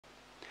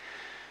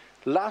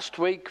Last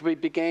week we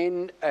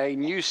began a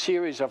new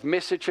series of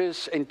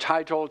messages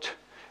entitled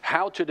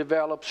How to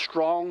Develop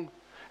Strong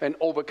and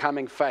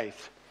Overcoming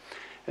Faith.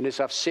 And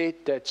as I've said,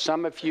 that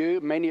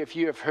many of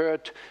you have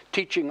heard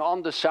teaching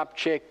on the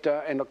subject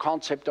and the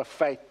concept of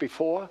faith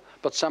before,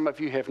 but some of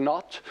you have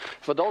not.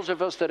 For those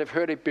of us that have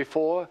heard it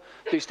before,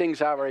 these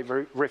things are a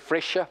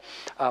refresher.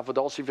 For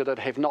those of you that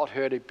have not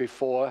heard it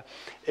before,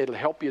 it'll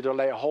help you to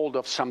lay hold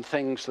of some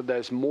things, that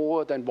there's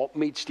more than what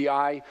meets the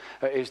eye,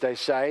 as they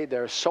say.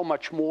 There's so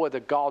much more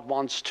that God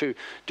wants to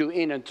do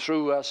in and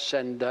through us,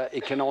 and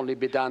it can only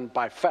be done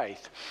by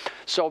faith.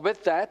 So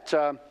with that,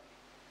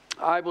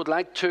 I would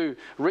like to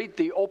read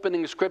the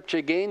opening scripture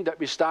again that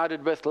we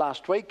started with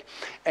last week,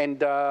 and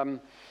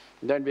then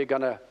we're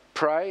going to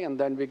pray, and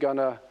then we're going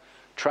to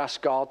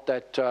trust God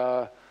that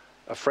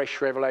a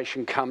fresh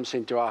revelation comes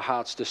into our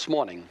hearts this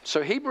morning.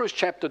 So Hebrews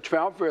chapter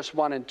 12, verse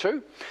 1 and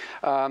 2,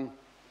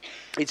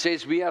 it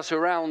says, "We are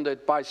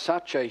surrounded by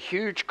such a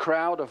huge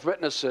crowd of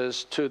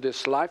witnesses to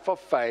this life of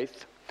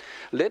faith.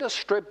 Let us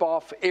strip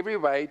off every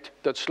weight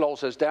that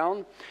slows us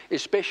down,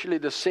 especially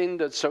the sin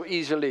that so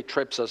easily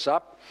trips us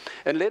up.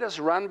 And let us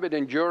run with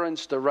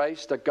endurance the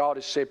race that God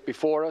has set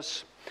before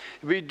us.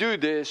 We do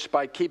this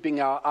by keeping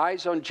our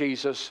eyes on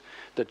Jesus,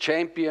 the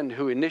champion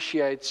who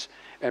initiates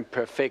and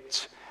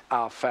perfects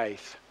our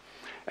faith."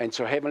 And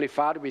so, Heavenly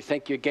Father, we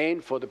thank you again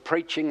for the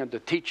preaching and the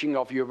teaching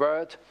of your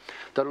word.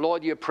 That,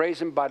 Lord, you're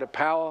present by the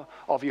power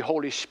of your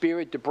Holy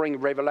Spirit to bring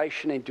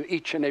revelation into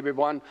each and every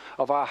one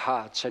of our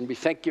hearts. And we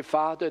thank you,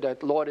 Father,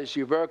 that, Lord, as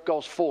your word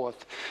goes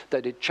forth,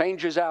 that it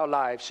changes our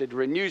lives, it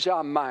renews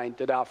our mind,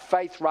 that our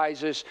faith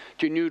rises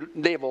to new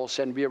levels,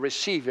 and we are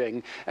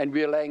receiving and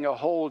we are laying a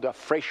hold of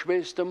fresh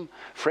wisdom,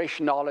 fresh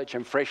knowledge,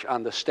 and fresh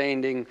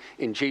understanding.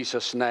 In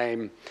Jesus'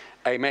 name,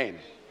 amen.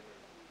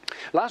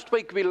 Last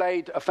week we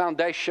laid a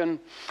foundation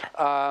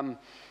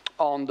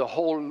on the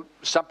whole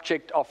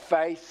subject of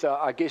faith,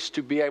 I guess,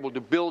 to be able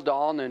to build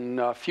on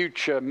in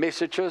future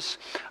messages.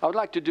 I would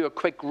like to do a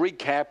quick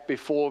recap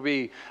before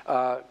we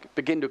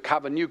begin to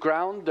cover new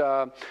ground.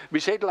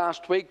 We said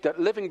last week that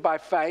living by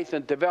faith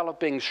and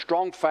developing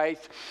strong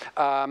faith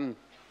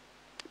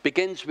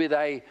begins with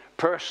a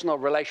personal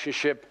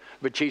relationship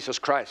with Jesus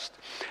Christ.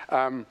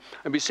 And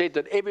we said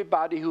that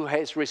everybody who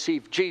has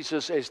received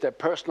Jesus as their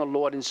personal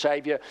Lord and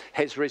Savior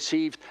has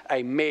received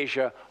a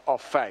measure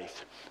of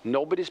faith.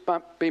 Nobody's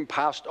been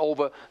passed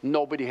over,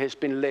 nobody has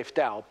been left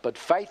out, but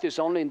faith is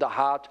only in the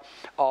heart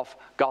of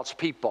God's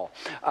people.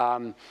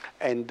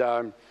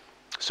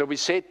 So we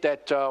said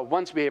that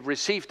once we have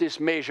received this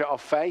measure of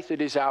faith,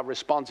 it is our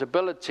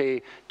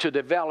responsibility to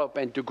develop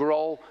and to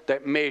grow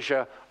that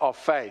measure of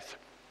faith.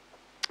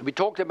 We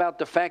talked about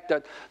the fact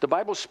that the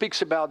Bible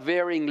speaks about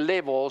varying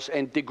levels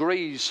and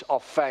degrees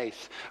of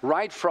faith,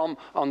 right from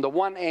on the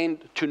one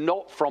end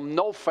from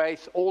no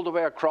faith all the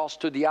way across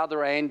to the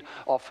other end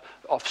of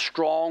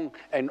strong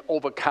and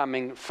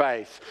overcoming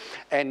faith.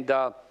 And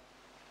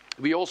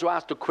we also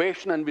asked the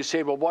question, and we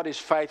said, well, what is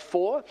faith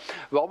for?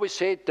 Well, we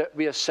said that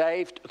we are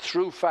saved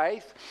through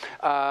faith.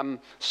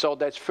 So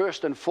that's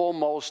first and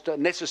foremost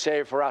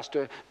necessary for us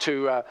to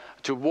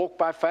walk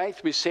by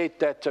faith. We said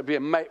that we are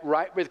made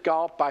right with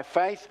God by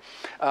faith.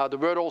 The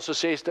word also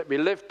says that we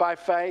live by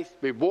faith,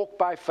 we walk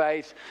by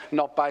faith,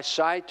 not by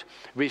sight.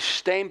 We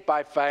stand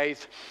by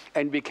faith,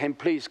 and we can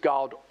please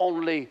God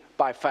only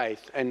by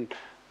faith. And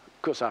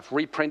of course, I've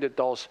reprinted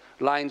those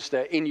lines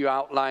there in your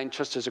outline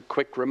just as a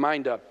quick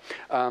reminder.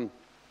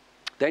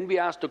 Then we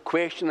asked a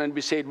question, and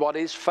we said, what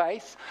is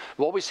faith?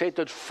 Well, we said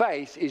that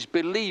faith is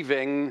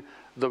believing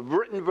the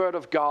written word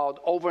of God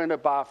over and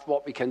above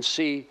what we can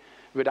see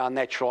with our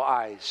natural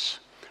eyes.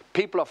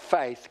 People of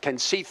faith can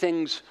see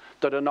things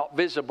that are not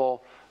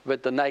visible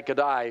with the naked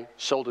eye,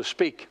 so to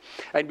speak.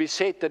 And we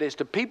said that as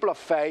the people of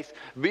faith,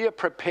 we are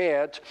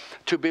prepared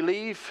to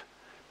believe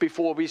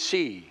before we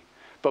see.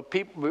 But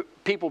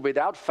people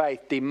without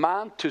faith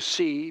demand to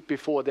see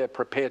before they're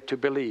prepared to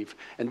believe.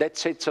 And that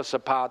sets us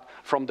apart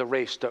from the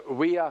rest.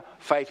 We are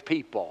faith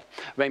people.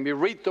 When we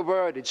read the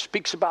word, it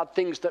speaks about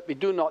things that we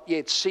do not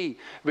yet see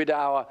with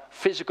our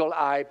physical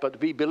eye,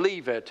 but we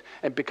believe it.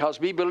 And because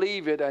we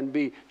believe it and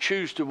we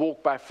choose to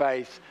walk by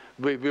faith,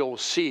 we will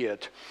see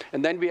it.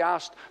 And then we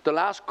asked the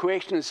last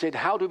question and said,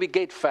 how do we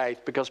get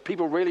faith? Because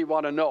people really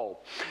want to know.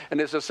 And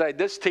as I say,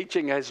 this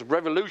teaching has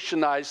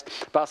revolutionized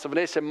Pastor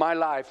Vanessa and my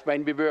life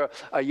when we were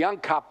a young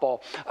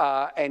couple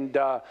and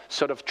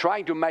sort of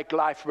trying to make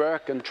life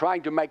work and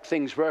trying to make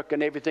things work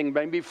and everything.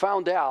 When we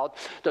found out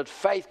that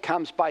faith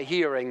comes by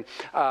hearing,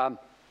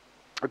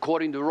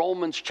 according to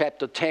Romans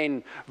chapter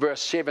 10,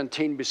 verse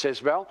 17, we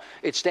says, well,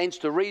 it stands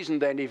to reason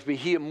then if we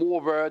hear more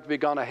word, we're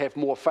going to have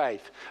more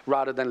faith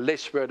rather than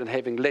less word and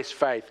having less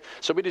faith.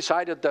 So we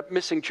decided that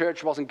missing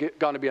church wasn't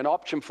going to be an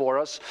option for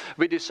us.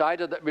 We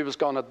decided that we was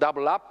going to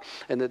double up.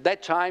 And at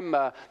that time,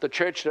 the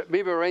church that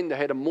we were in, they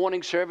had a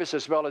morning service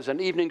as well as an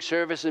evening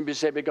service. And we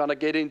said we're going to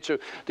get into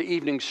the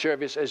evening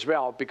service as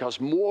well, because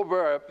more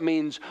word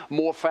means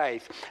more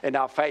faith. And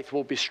our faith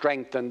will be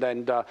strengthened.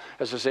 And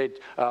as I said,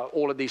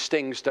 all of these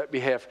things that we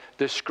have have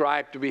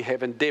described, we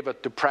have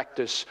endeavored to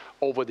practice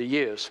over the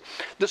years.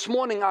 This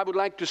morning, I would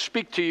like to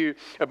speak to you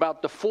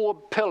about the 4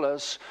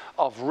 pillars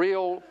of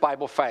real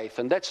Bible faith.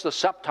 And that's the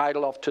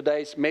subtitle of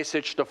today's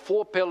message, the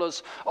 4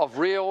 pillars of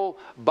real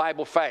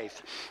Bible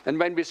faith. And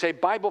when we say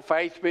Bible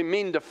faith, we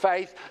mean the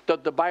faith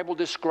that the Bible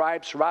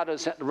describes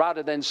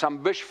rather than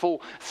some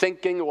wishful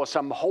thinking or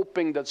some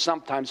hoping that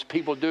sometimes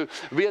people do.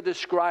 We are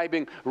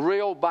describing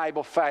real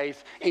Bible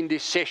faith in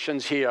these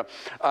sessions here.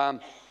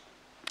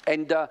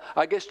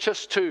 I guess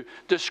just to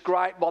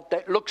describe what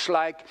that looks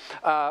like,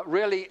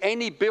 really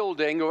any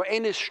building or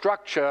any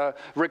structure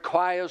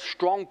requires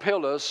strong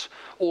pillars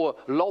or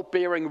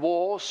load-bearing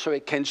walls so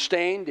it can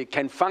stand, it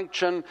can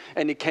function,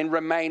 and it can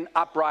remain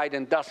upright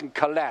and doesn't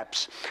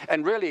collapse.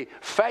 And really,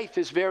 faith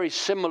is very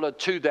similar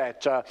to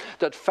that,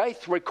 that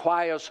faith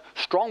requires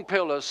strong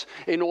pillars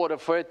in order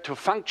for it to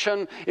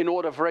function, in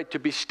order for it to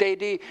be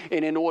steady,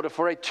 and in order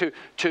for it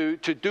to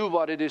do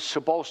what it is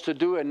supposed to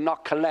do and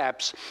not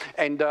collapse.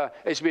 And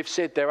as we've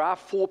said, there are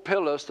 4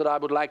 pillars that I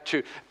would like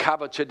to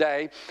cover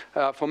today.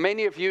 For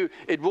many of you,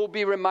 it will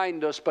be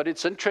reminders, but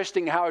it's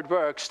interesting how it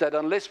works, that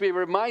unless we're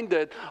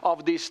reminded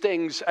of these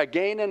things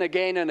again and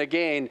again and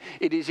again,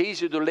 it is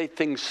easy to let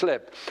things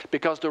slip.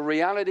 Because the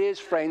reality is,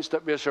 friends,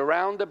 that we're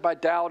surrounded by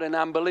doubt and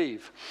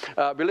unbelief.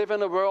 We live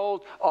in a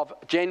world of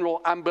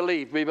general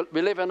unbelief. We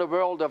live in a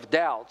world of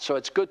doubt. So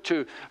it's good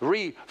to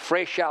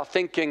refresh our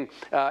thinking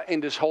in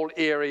this whole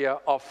area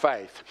of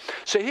faith.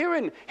 So here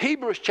in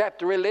Hebrews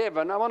chapter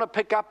 11, I want to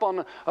pick up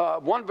on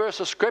one verse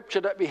of scripture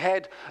that we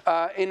had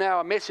in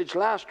our message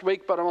last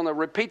week, but I want to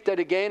repeat that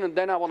again, and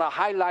then I want to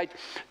highlight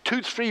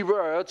 2-3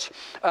 words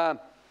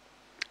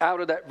out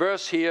of that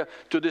verse here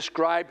to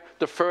describe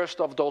the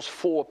first of those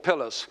 4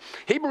 pillars.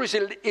 Hebrews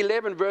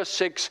 11 verse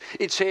 6,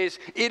 it says,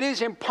 "It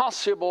is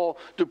impossible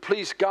to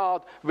please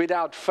God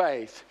without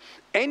faith.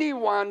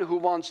 Anyone who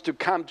wants to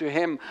come to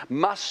him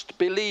must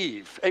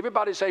believe."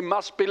 Everybody say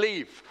must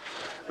believe.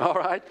 All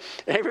right?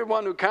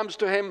 Everyone who comes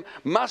to him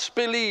must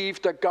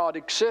believe that God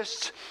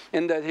exists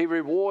and that he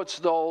rewards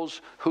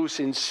those who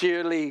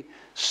sincerely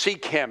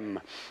seek him.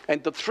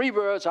 And the 3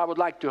 words I would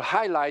like to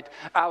highlight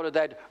out of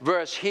that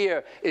verse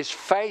here is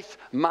faith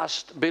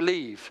must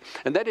believe.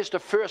 And that is the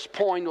first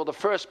point, or the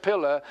first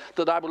pillar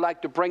that I would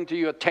like to bring to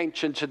your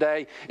attention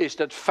today, is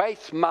that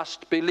faith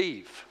must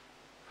believe.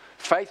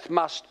 Faith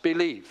must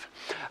believe.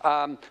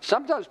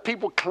 Sometimes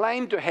people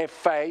claim to have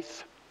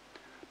faith,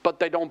 but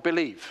they don't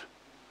believe.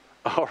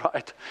 All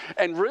right?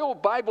 And real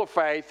Bible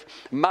faith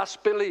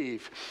must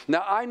believe.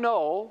 Now, I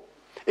know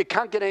it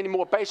can't get any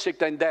more basic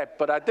than that,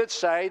 but I did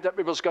say that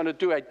we was going to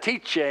do a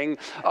teaching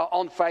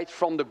on faith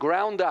from the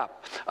ground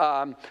up,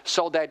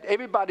 so that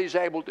everybody's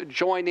able to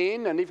join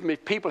in, and even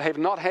if people have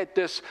not had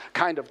this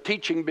kind of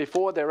teaching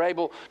before, they're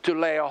able to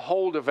lay a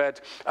hold of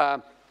it.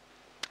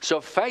 So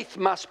faith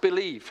must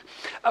believe.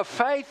 A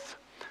faith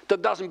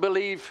that doesn't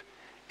believe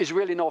is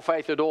really no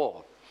faith at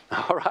all.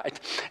 All right?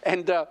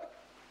 And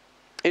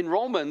in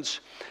Romans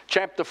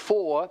chapter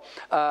 4,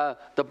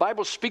 the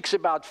Bible speaks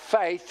about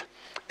faith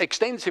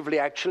extensively,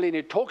 actually, and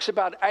it talks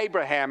about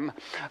Abraham.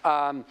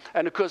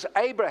 And of course,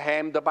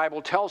 Abraham, the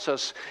Bible tells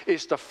us,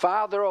 is the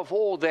father of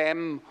all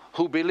them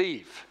who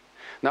believe.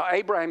 Now,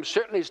 Abraham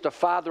certainly is the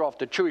father of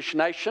the Jewish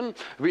nation.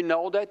 We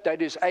know that.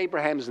 That is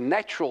Abraham's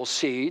natural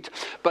seed.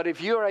 But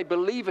if you're a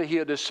believer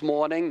here this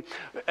morning,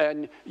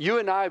 and you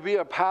and I, we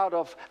are part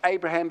of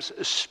Abraham's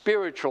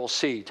spiritual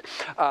seed.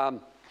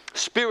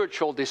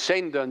 Spiritual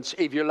descendants,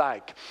 if you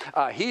like.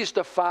 He's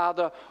the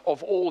father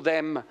of all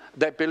them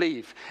that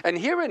believe. And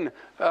here in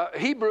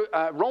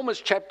Romans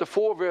chapter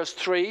 4, verse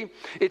 3,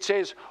 it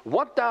says,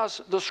 what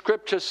does the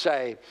scripture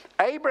say?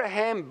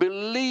 Abraham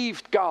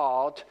believed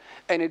God,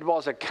 and it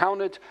was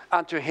accounted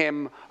unto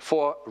him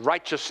for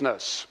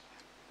righteousness.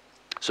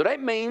 So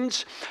that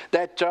means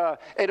that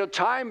at a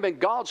time when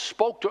God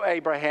spoke to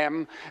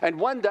Abraham, and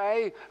one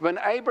day when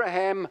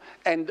Abraham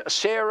and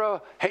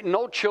Sarah had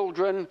no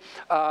children,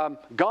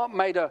 God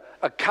made a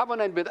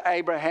covenant with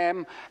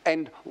Abraham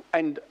and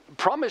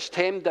promised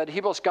him that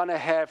he was going to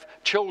have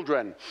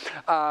children.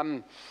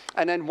 And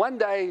then one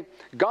day,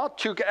 God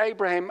took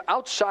Abraham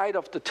outside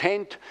of the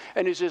tent,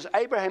 and he says,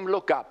 Abraham,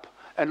 look up.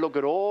 And look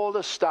at all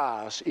the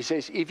stars. He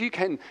says, if you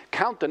can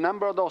count the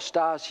number of those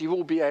stars, you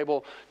will be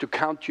able to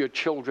count your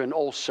children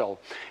also.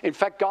 In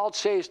fact, God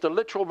says, the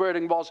literal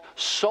wording was,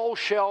 so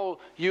shall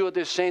your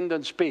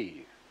descendants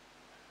be.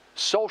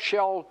 So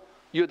shall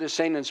your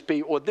descendants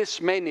be, or this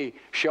many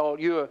shall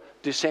your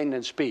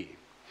descendants be.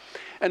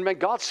 And when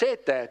God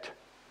said that, the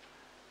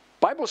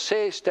Bible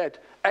says that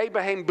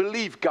Abraham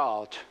believed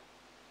God.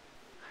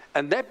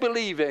 And that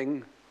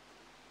believing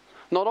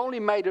not only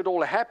made it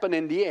all happen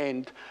in the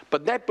end,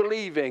 but that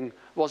believing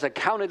was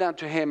accounted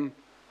unto him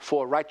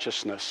for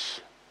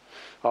righteousness.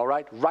 All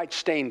right? Right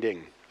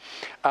standing.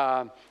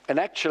 And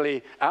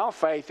actually, our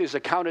faith is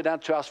accounted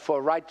unto us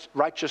for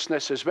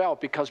righteousness as well,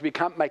 because we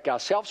can't make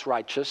ourselves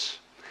righteous.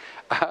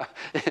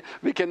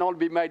 We can only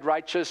be made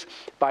righteous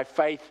by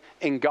faith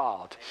in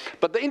God.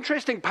 But the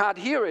interesting part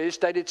here is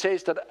that it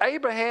says that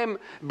Abraham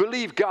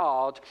believed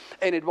God,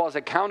 and it was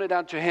accounted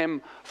unto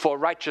him for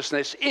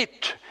righteousness.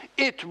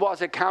 It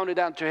was accounted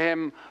unto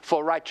him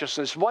for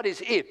righteousness. What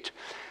is it?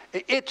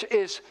 It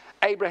is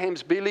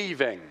Abraham's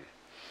believing.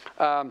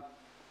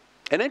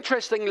 And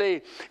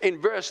interestingly, in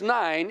verse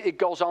 9, it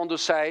goes on to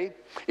say,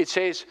 it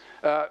says,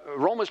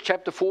 Romans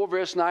chapter 4,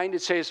 verse 9,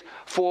 it says,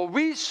 for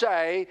we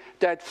say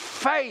that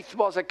faith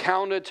was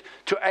accounted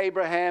to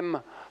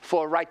Abraham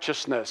for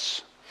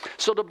righteousness.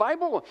 So the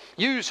Bible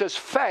uses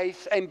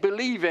faith and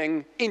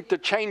believing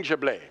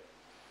interchangeably.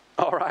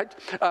 All right?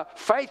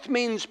 Faith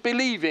means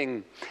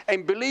believing,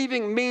 and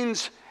believing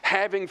means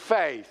having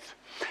faith.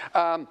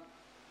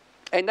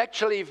 And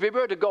actually, if we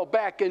were to go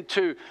back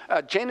into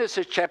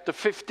Genesis chapter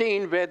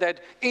 15, where that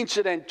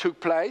incident took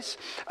place,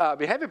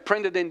 we have it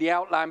printed in the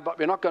outline, but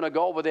we're not going to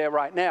go over there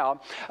right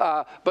now.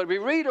 But we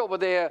read over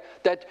there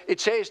that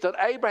it says that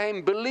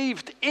Abraham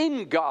believed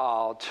in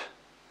God,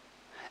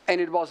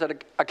 and it was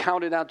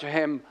accounted unto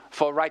him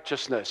for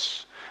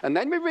righteousness. And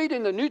then we read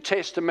in the New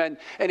Testament,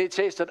 and it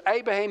says that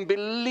Abraham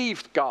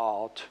believed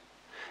God,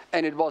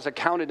 and it was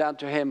accounted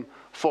unto him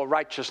for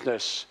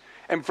righteousness.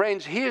 And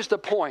friends, here's the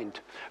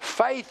point.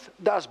 Faith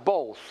does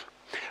both.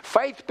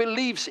 Faith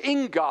believes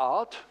in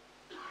God,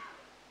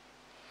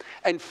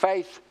 and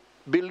faith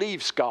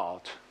believes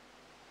God.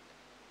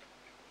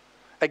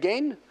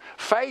 Again,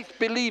 faith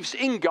believes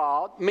in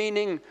God,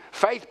 meaning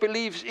faith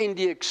believes in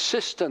the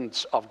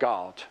existence of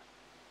God.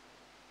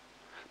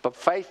 But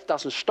faith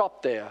doesn't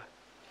stop there.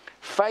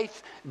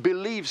 Faith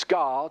believes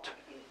God,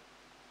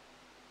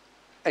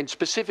 and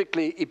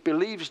specifically, it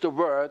believes the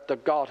word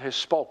that God has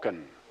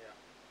spoken.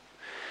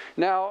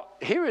 Now,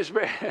 here is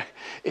where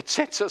it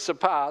sets us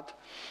apart.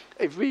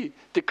 If we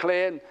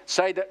declare and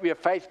say that we are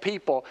faith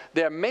people,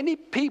 there are many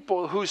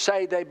people who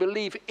say they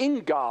believe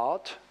in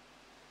God,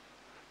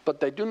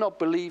 but they do not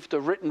believe the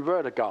written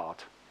word of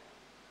God.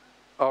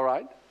 All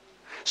right?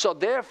 So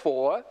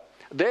therefore,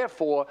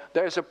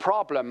 there's a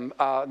problem.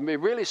 We're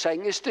really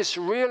saying, is this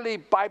really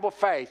Bible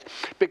faith?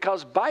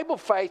 Because Bible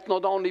faith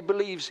not only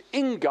believes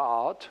in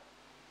God,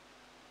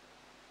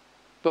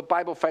 but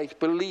Bible faith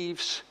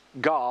believes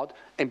God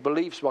and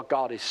believes what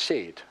God has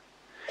said.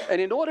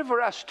 And in order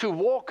for us to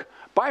walk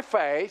by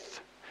faith,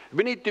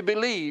 we need to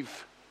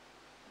believe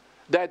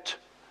that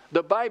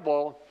the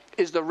Bible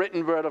is the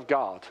written word of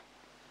God.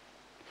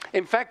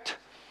 In fact,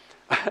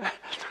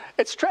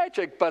 it's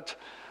tragic, but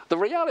the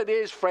reality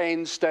is,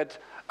 friends, that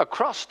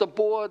across the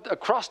board,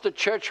 across the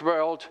church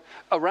world,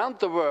 around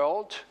the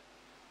world,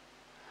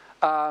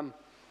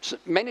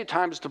 many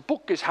times the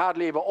book is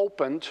hardly ever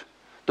opened.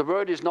 The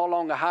word is no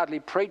longer hardly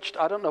preached.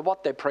 I don't know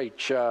what they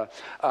preach.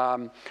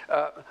 But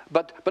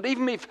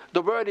even if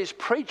the word is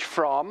preached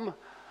from,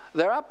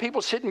 there are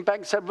people sitting back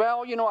and say,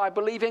 well, you know, I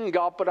believe in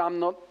God, but I'm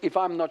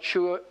not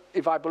sure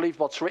if I believe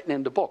what's written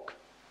in the book.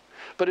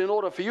 But in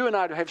order for you and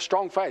I to have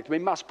strong faith, we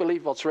must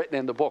believe what's written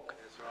in the book.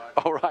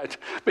 All right,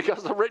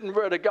 because the written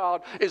word of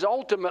God is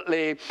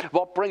ultimately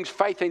what brings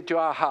faith into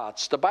our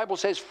hearts. The Bible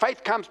says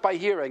faith comes by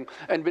hearing,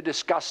 and we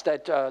discussed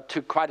that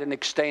to quite an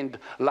extent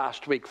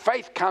last week.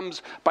 Faith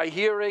comes by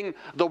hearing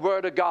the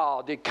word of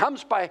God. It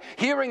comes by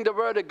hearing the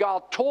word of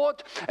God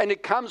taught, and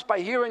it comes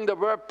by hearing the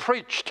word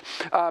preached,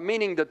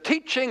 meaning the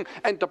teaching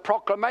and the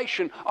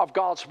proclamation of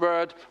God's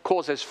word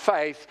causes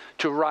faith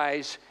to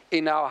rise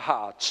in our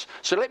hearts.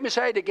 So let me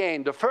say it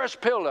again. The first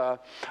pillar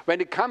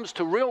when it comes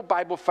to real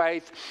Bible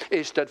faith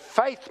is that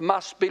faith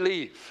must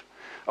believe.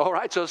 All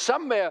right, so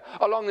somewhere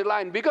along the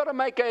line, we've got to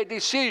make a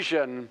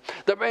decision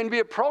that when we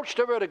approach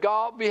the word of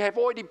God, we have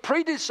already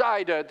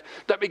pre-decided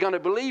that we're going to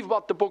believe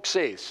what the book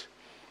says.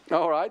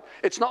 All right,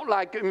 it's not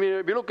like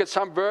we look at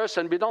some verse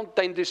and we don't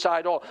then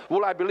decide, oh,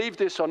 will I believe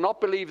this or not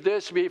believe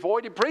this? We've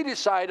already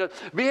pre-decided.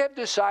 We have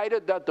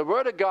decided that the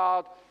word of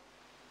God,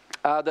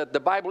 that the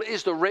Bible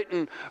is the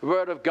written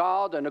word of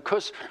God. And of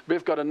course,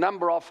 we've got a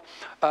number of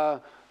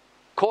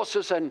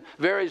courses and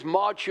various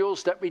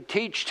modules that we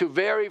teach to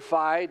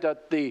verify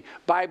that the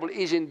Bible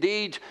is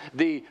indeed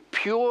the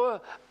pure,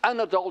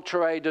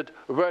 unadulterated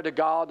word of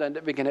God, and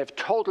that we can have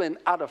total and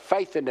utter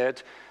faith in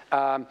it.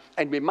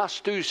 And we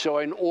must do so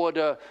in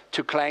order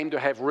to claim to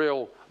have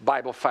real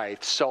Bible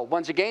faith. So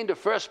once again, the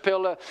first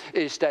pillar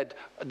is that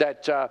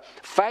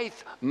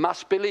faith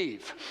must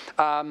believe.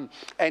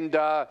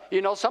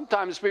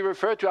 Sometimes we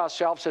refer to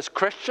ourselves as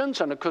Christians,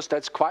 and of course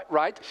that's quite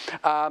right.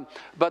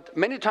 But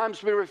many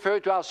times we refer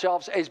to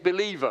ourselves as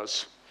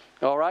believers.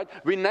 All right,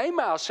 we name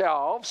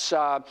ourselves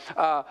by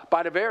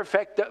the very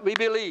fact that we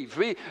believe.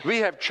 We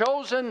have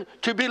chosen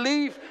to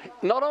believe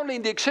not only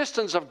in the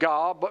existence of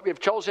God, but we have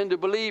chosen to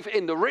believe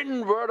in the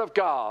written word of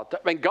God.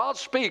 That when God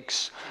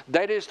speaks,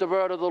 that is the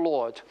word of the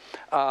Lord.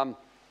 And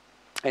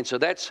so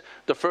that's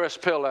the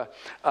first pillar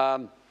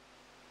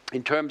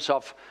in terms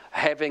of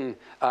having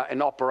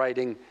and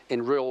operating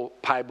in real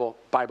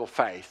Bible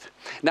faith.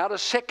 Now the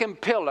second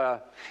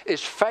pillar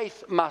is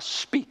faith must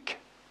speak.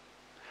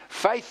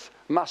 Faith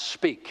must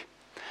speak.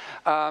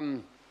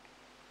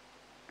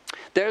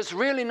 There's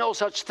really no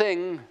such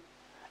thing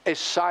a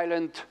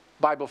silent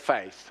Bible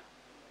faith.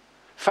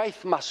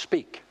 Faith must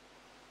speak.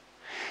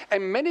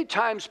 And many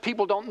times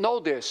people don't know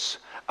this,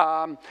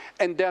 and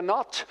they're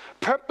not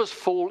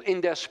purposeful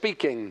in their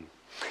speaking.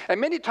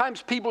 And many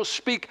times people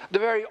speak the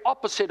very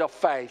opposite of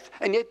faith,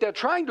 and yet they're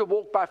trying to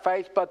walk by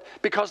faith, but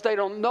because they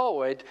don't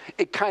know it,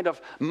 it kind of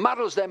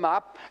muddles them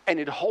up and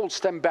it holds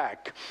them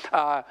back.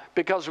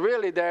 Because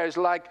really there's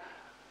like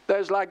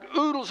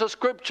oodles of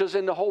scriptures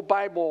in the whole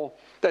Bible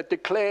that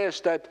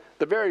declares that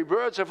the very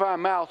words of our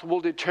mouth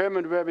will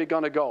determine where we're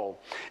going to go.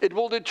 It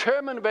will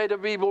determine whether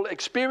we will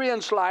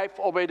experience life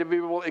or whether we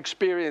will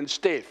experience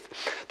death.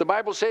 The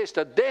Bible says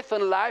that death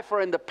and life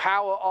are in the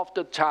power of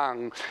the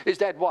tongue. Is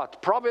that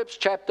what? Proverbs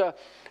chapter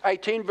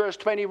 18 verse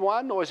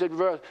 21, or is it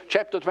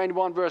chapter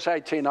 21 verse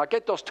 18? I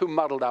get those two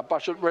muddled up. I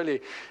should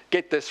really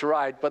get this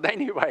right. But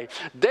anyway,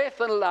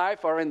 death and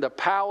life are in the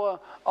power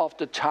of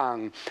the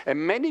tongue. And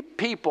many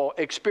people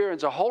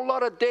experience a whole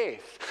lot of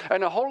death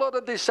and a whole lot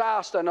of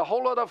disaster and a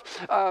whole lot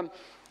of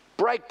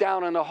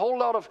breakdown and a whole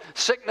lot of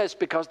sickness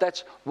because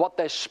that's what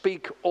they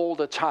speak all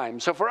the time.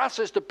 So for us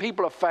as the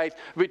people of faith,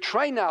 we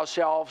train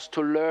ourselves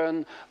to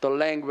learn the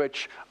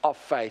language of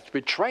faith.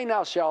 We train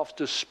ourselves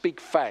to speak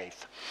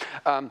faith.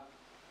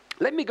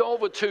 Let me go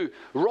over to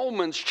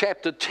Romans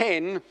chapter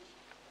 10,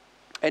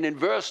 and in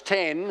verse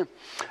 10,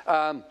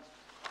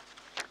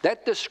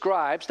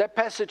 that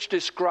passage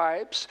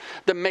describes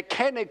the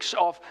mechanics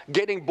of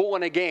getting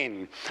born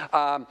again.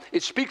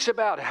 It speaks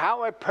about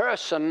how a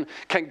person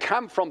can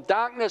come from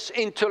darkness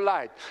into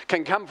light,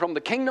 can come from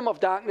the kingdom of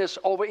darkness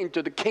over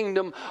into the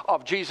kingdom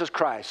of Jesus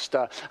Christ,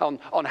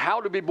 on how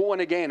to be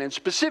born again. And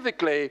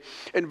specifically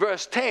in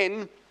verse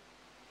 10,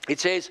 it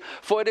says,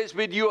 "For it is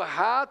with your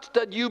heart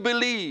that you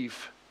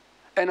believe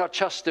and are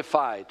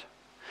justified,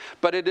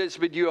 but it is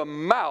with your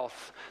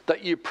mouth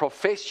that you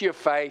profess your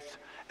faith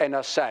and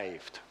are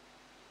saved."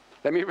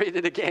 Let me read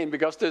it again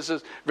because this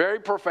is very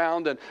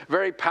profound and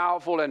very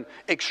powerful and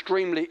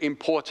extremely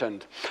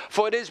important.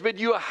 For it is with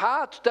your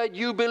heart that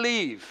you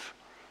believe.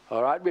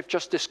 All right, we've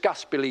just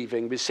discussed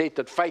believing. We said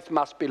that faith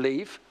must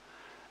believe,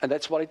 and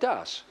that's what it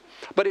does.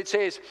 But it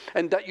says,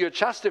 and that you're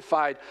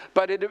justified,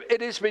 but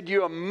it is with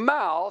your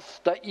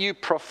mouth that you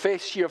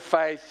profess your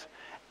faith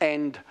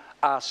and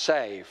are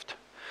saved.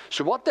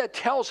 So what that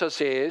tells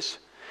us is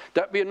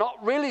that we're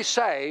not really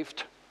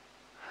saved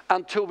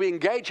until we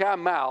engage our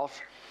mouth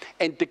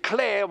and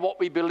declare what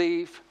we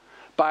believe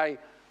by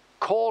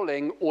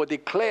calling or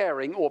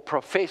declaring or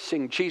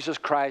professing Jesus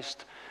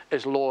Christ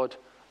as Lord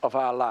of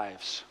our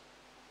lives.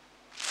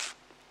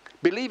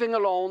 Believing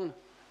alone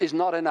is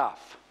not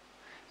enough.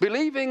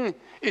 Believing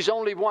is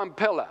only one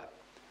pillar.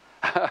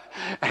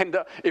 And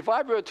if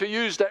I were to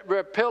use that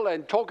word pillar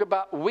and talk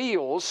about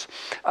wheels,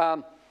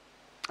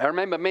 I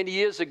remember many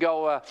years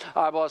ago,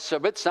 I was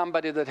with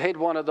somebody that had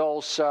one of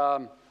those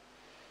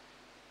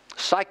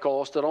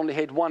cycles that only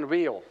had one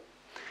wheel.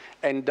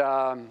 And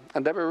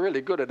they were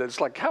really good at it.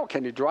 It's like, how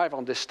can you drive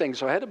on this thing?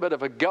 So I had a bit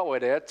of a go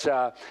at it.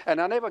 And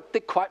I never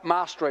did quite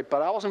master it,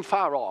 but I wasn't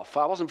far off.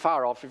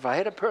 If I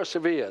had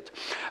persevered,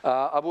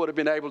 I would have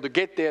been able to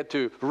get there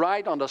to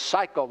ride on the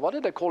cycle. What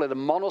did they call it? A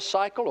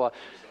monocycle or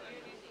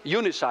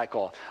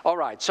unicycle. All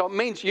right. So it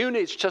means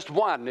it's just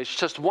one. It's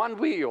just one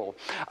wheel.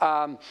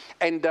 And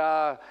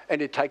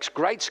it takes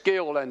great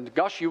skill. And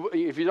gosh,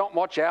 if you don't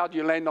watch out,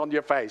 you land on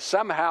your face.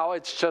 Somehow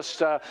it's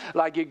just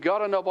like you got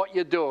to know what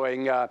you're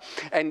doing.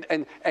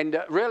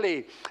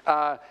 Really,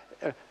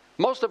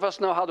 most of us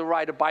know how to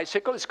ride a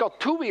bicycle. It's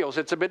got two wheels.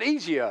 It's a bit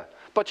easier.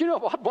 But you know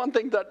what? One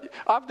thing that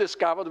I've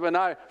discovered when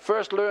I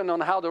first learned on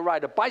how to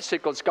ride a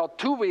bicycle, it's got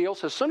two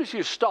wheels. As soon as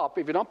you stop,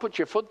 if you don't put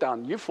your foot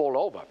down, you fall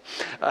over.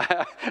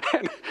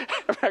 And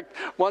in fact,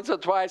 once or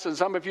twice, and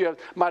some of you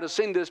might have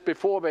seen this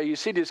before, where you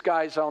see these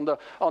guys on the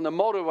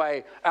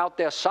motorway out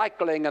there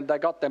cycling, and they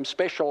got them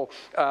special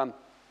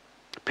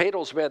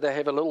pedals where they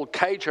have a little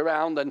cage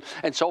around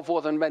and so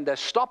forth, and when they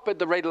stop at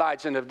the red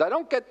lights, and if they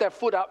don't get their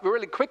foot up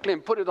really quickly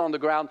and put it on the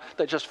ground,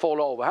 they just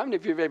fall over. How many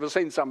of you have ever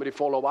seen somebody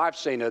fall over? I've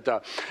seen it.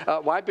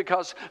 Why?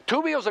 Because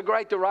two wheels are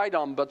great to ride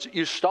on, but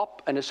you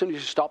stop, and as soon as you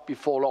stop, you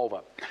fall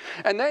over.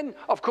 And then,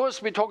 of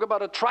course, we talk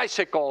about a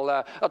tricycle.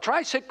 A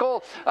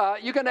tricycle,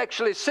 you can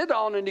actually sit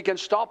on and you can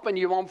stop and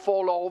you won't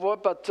fall over,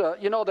 but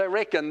they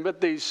reckon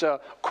with these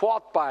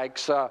quad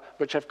bikes,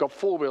 which have got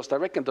four wheels, they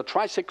reckon the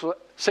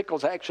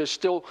tricycles are actually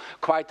still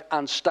quite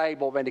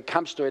unstable when it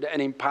comes to it,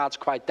 and in parts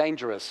quite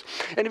dangerous.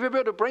 And if we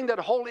were to bring that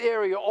whole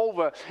area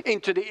over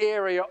into the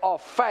area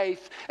of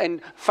faith,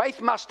 and faith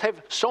must have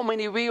so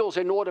many wheels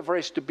in order for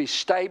us to be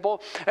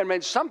stable. And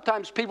when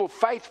sometimes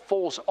faith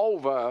falls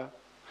over,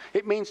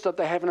 it means that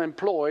they haven't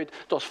employed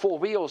those four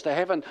wheels. They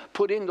haven't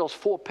put in those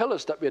four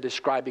pillars that we're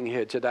describing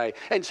here today.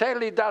 And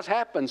sadly, it does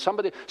happen.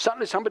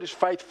 Suddenly somebody's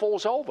faith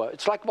falls over.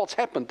 It's like what's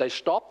happened. They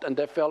stopped and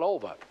they fell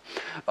over.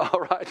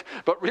 All right?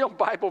 But real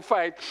Bible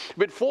faith,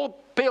 with four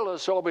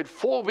pillars or with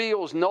four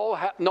wheels,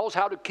 knows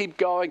how to keep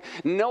going,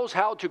 knows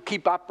how to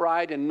keep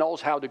upright, and knows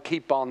how to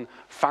keep on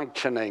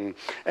functioning.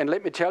 And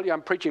let me tell you,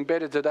 I'm preaching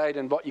better today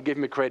than what you give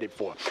me credit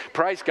for.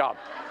 Praise God.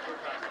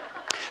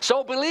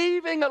 So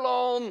believing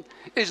alone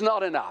is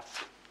not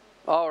enough.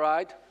 All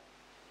right.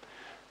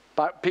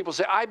 But people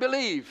say, I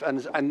believe.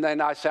 And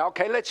then I say,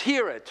 okay, let's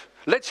hear it.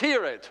 Let's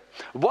hear it.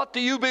 What do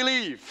you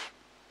believe?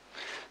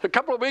 A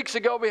couple of weeks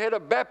ago, we had a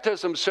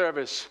baptism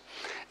service.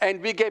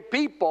 And we get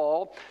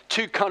people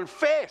to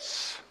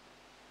confess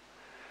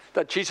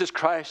that Jesus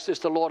Christ is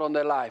the Lord on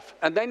their life.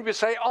 And then we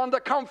say, on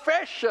the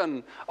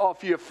confession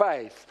of your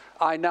faith,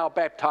 I now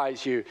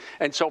baptize you,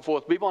 and so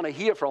forth. We want to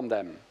hear from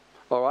them.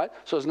 All right?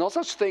 So there's no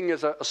such thing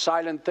as a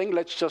silent thing.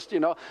 Let's just,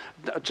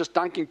 just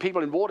dunking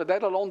people in water.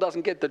 That alone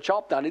doesn't get the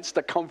job done. It's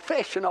the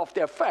confession of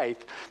their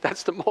faith.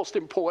 That's the most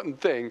important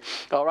thing.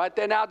 All right?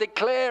 They're now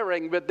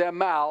declaring with their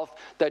mouth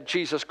that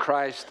Jesus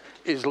Christ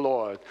is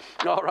Lord.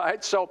 All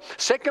right? So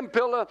second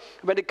pillar,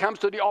 when it comes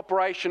to the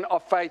operation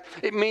of faith,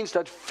 it means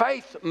that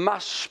faith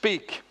must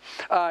speak.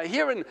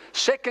 Here in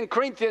 2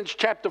 Corinthians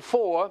chapter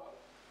 4,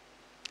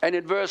 and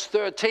in verse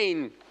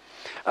 13,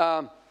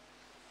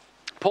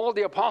 Paul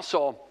the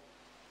Apostle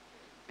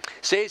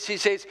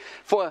says,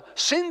 for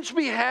since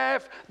we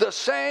have the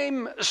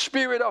same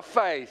spirit of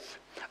faith,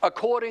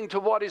 according to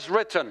what is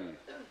written,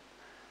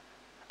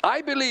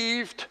 I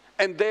believed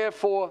and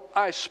therefore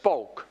I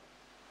spoke.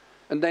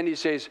 And then he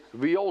says,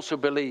 we also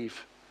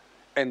believe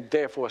and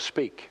therefore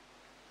speak.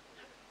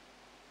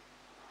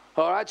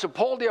 All right, so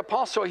Paul the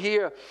Apostle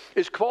here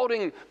is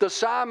quoting the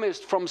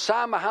psalmist from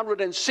Psalm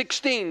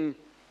 116,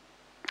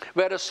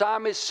 where the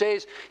psalmist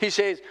says, he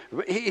says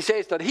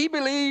that he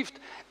believed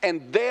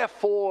and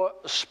therefore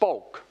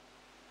spoke.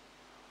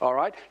 All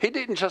right? He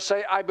didn't just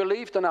say, I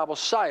believed and I was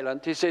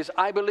silent. He says,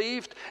 I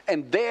believed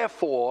and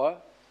therefore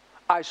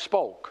I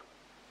spoke.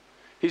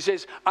 He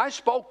says, I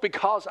spoke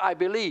because I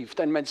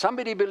believed. And when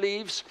somebody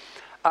believes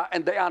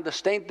and they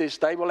understand this,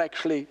 they will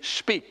actually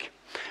speak.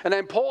 And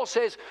then Paul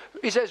says,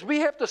 we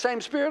have the same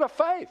spirit of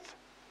faith.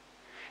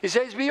 He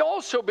says, we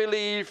also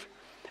believe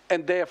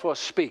and therefore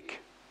speak.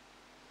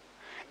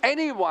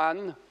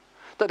 Anyone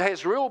that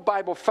has real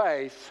Bible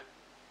faith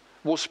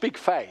will speak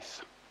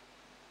faith.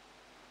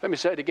 Let me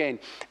say it again.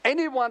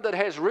 Anyone that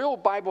has real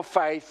Bible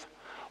faith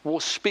will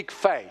speak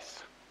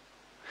faith.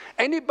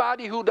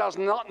 Anybody who does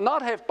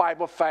not have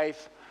Bible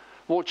faith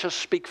will just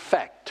speak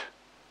fact.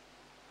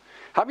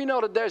 Have you know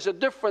that there's a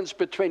difference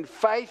between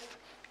faith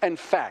and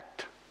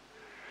fact?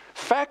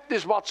 Fact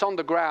is what's on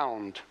the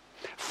ground.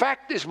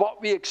 Fact is what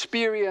we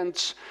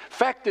experience.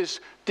 Fact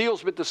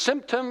deals with the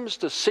symptoms,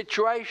 the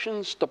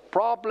situations, the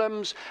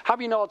problems. How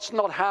do you know it's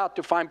not hard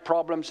to find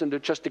problems and to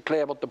just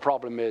declare what the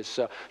problem is?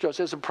 Just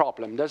there's a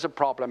problem.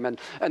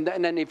 And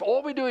then if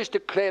all we do is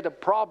declare the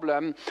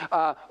problem,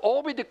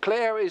 all we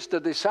declare is the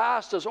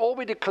disasters, all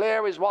we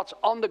declare is what's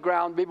on the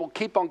ground, we will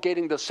keep on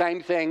getting the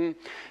same thing,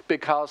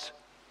 because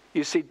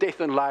you see,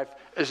 death and life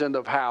is in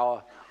the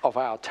power of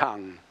our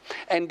tongue.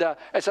 And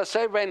as I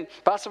say, when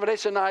Pastor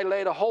Vanessa and I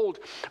laid a hold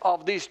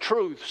of these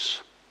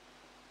truths,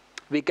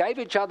 we gave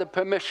each other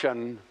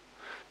permission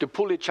to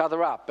pull each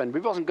other up. And we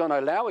wasn't going to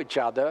allow each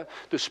other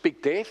to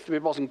speak death. We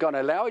wasn't going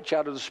to allow each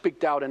other to speak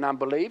doubt and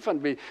unbelief.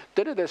 And we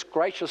did it as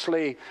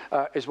graciously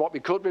as what we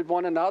could with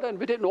one another. And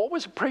we didn't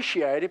always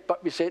appreciate it,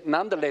 but we said,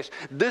 nonetheless,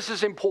 this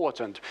is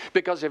important.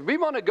 Because if we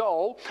want to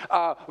go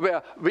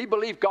where we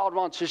believe God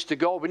wants us to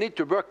go, we need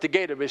to work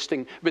together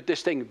with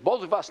this thing.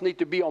 Both of us need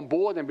to be on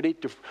board, and we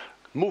need to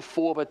move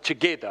forward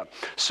together.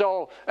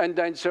 So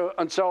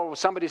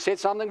somebody said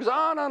something, goes,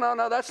 oh,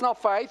 no, that's not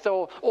faith,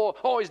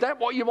 or is that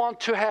what you want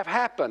to have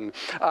happen?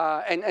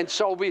 And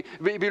so we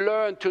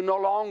learn to no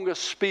longer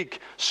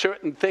speak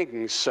certain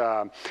things.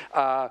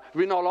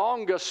 We no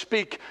longer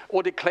speak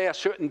or declare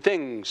certain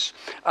things.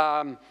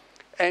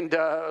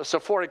 So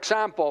for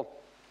example,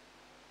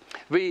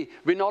 we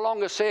no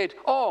longer said,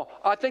 oh,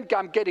 I think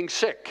I'm getting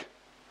sick.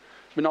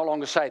 We no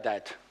longer say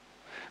that.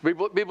 We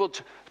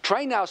would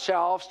train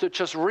ourselves to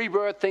just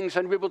reword things,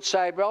 and we would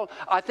say, well,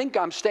 I think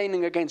I'm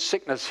standing against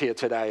sickness here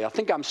today. I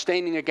think I'm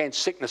standing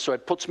against sickness, so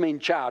it puts me in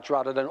charge,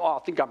 rather than, oh, I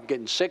think I'm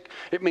getting sick.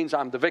 It means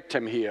I'm the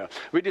victim here.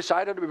 We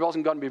decided we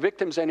wasn't going to be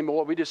victims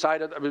anymore. We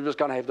decided we was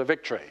going to have the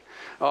victory.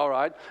 All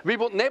right? We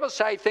would never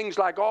say things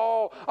like,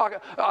 oh,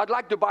 I'd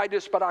like to buy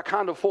this, but I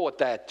can't afford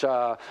that.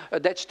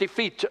 That's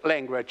defeat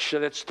language.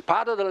 That's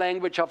part of the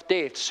language of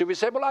death. So we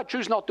say, well, I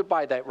choose not to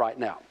buy that right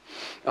now.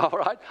 All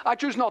right? I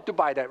choose not to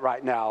buy that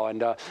right now,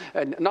 and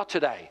not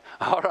today.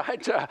 All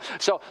right?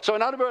 So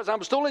in other words,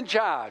 I'm still in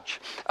charge.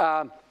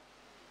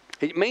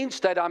 It means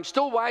that I'm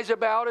still wise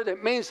about it.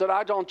 It means that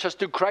I don't just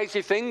do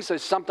crazy things,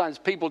 as sometimes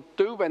people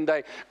do when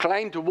they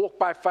claim to walk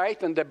by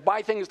faith and they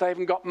buy things they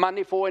haven't got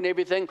money for and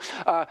everything.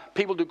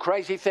 People do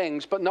crazy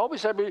things. But no, we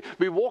said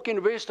we walk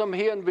in wisdom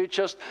here, and we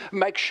just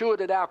make sure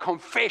that our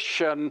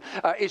confession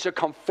is a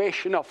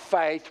confession of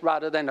faith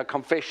rather than a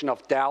confession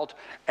of doubt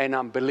and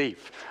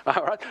unbelief.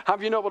 All right? How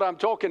do you know what I'm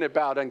talking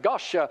about? And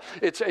gosh,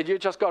 you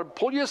just got to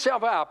pull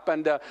yourself up.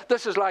 And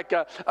this is like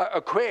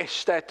a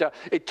quest that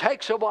it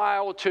takes a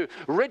while to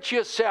rid rid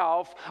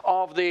yourself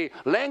of the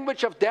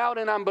language of doubt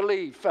and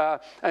unbelief,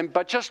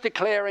 but just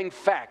declaring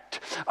fact.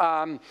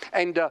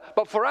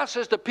 But for us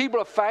as the people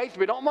of faith,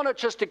 we don't want to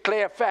just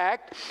declare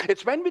fact.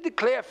 It's when we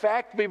declare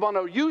fact, we want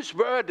to use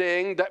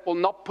wording that will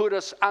not put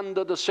us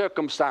under the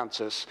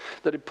circumstances,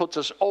 that it puts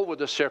us over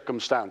the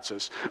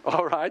circumstances.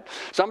 All right?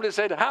 Somebody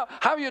said, how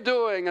are you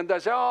doing? And they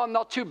say, oh,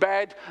 not too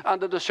bad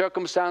under the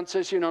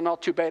circumstances.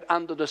 Not too bad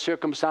under the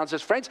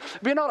circumstances. Friends,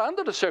 we're not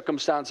under the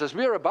circumstances.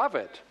 We're above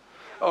it.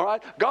 All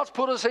right? God's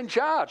put us in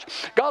charge.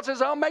 God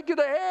says, I'll make you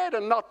the head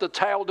and not the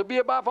tail, to be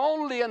above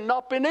only and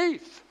not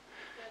beneath.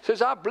 He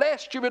says, I've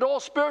blessed you with all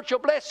spiritual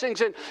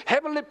blessings in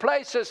heavenly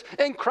places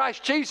in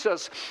Christ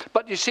Jesus.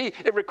 But you see,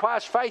 it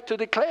requires faith to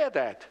declare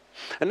that.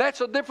 And that's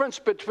the difference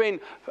between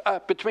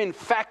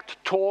fact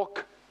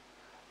talk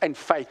and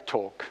faith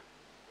talk.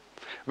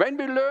 When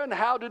we learn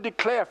how to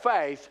declare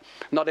faith,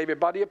 not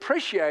everybody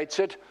appreciates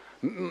it.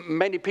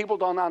 Many people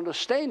don't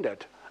understand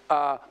it.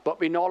 But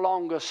we no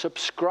longer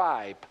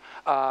subscribe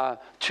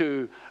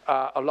to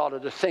a lot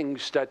of the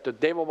things that the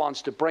devil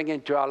wants to bring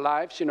into our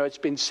lives. It's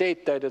been said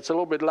that it's a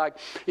little bit like,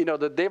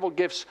 the devil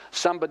gives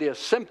somebody a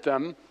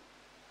symptom,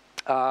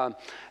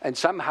 and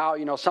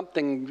somehow,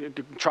 something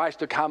tries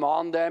to come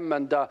on them,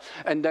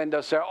 and then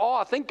they say, oh,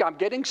 I think I'm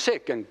getting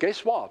sick. And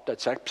guess what?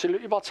 That's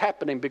absolutely what's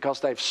happening, because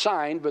they've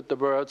signed with the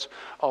words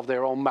of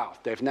their own mouth.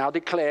 They've now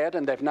declared,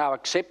 and they've now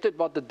accepted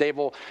what the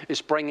devil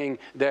is bringing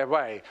their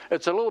way.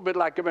 It's a little bit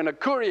like when a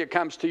courier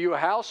comes to your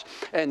house,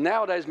 and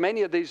nowadays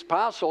many of these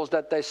parcels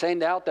that they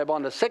send out, they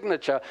want a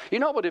signature. You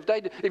know what?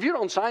 If you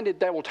don't sign it,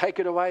 they will take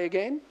it away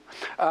again.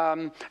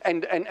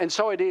 And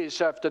so it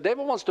is. If the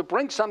devil wants to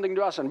bring something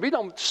to us, and we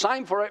don't sign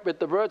for it with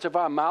the words of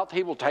our mouth,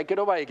 he will take it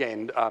away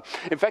again.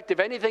 In fact, if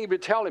anything, we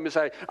tell him, we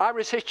say, I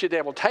resist you,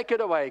 devil, take it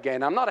away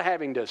again. I'm not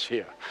having this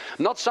here.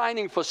 I'm not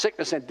signing for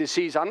sickness and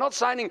disease. I'm not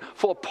signing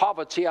for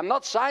poverty. I'm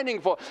not signing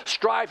for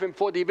strife and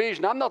for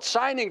division. I'm not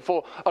signing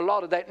for a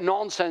lot of that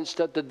nonsense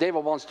that the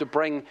devil wants to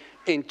bring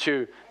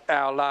into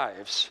our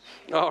lives.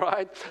 All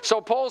right?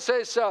 So Paul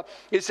says,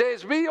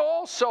 we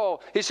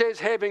also,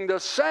 having the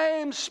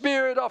same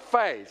spirit of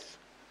faith,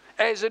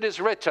 as it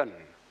is written.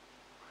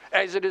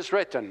 As it is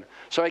written.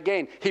 So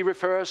again, he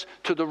refers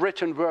to the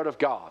written word of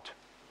God.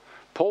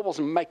 Paul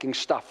wasn't making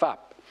stuff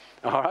up.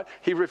 All right?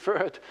 He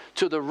referred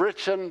to the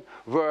written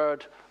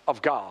word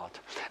of God.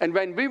 And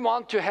when we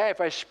want to have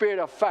a spirit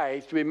of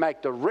faith, we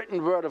make the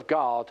written word of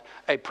God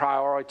a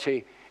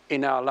priority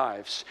in our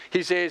lives.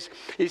 He says,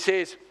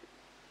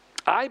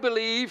 I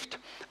believed,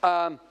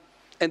 and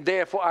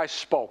therefore I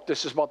spoke.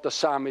 This is what the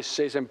psalmist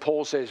says, and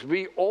Paul says,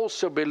 we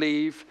also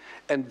believe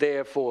and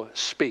therefore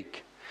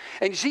speak.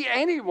 And you see,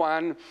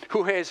 anyone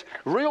who has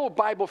real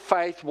Bible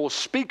faith will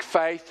speak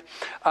faith.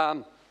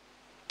 And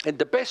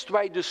the best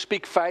way to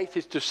speak faith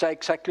is to say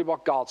exactly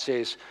what God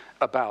says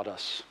about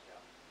us.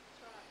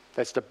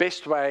 That's the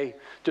best way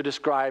to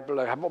describe,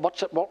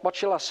 what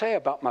shall I say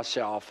about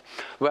myself?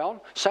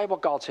 Well, say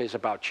what God says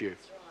about you.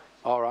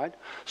 All right?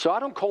 So I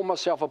don't call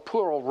myself a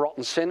poor old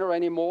rotten sinner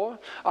anymore.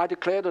 I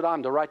declare that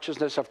I'm the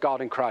righteousness of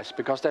God in Christ,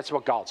 because that's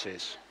what God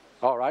says.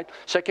 All right?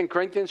 2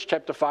 Corinthians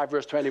chapter 5,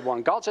 verse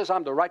 21. God says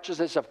I'm the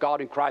righteousness of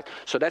God in Christ,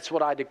 so that's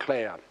what I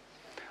declare.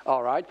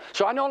 All right?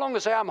 So I no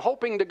longer say I'm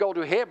hoping to go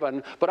to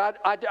heaven, but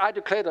I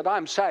declare that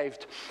I'm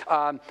saved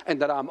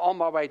and that I'm on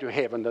my way to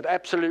heaven. That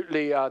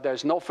absolutely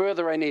there's no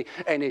further any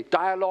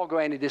dialogue or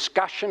any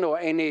discussion or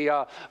any,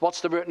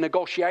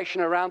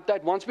 negotiation around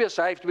that. Once we are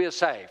saved, we are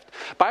saved.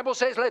 Bible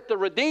says, let the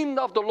redeemed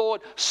of the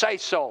Lord say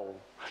so.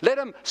 Let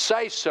him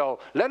say so.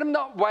 Let him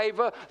not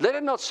waver. Let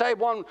him not say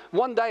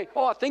one day,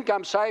 oh, I think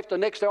I'm saved. The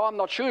next day, oh, I'm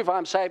not sure if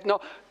I'm saved.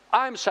 No,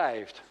 I'm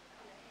saved.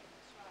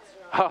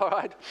 All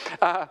right.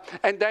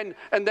 And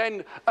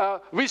then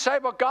we say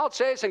what God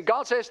says, and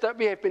God says that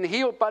we have been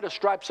healed by the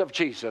stripes of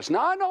Jesus.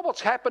 Now, I know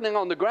what's happening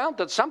on the ground,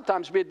 that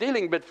sometimes we're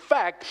dealing with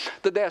fact,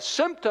 that there are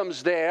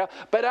symptoms there,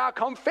 but our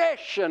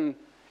confession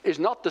is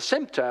not the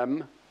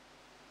symptom,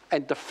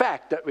 and the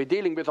fact that we're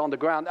dealing with on the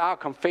ground, our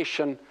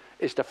confession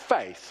is the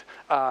faith.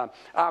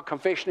 Our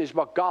confession is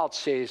what God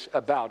says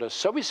about us.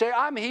 So we say,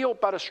 I'm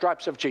healed by the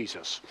stripes of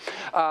Jesus.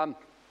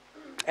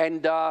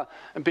 And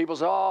people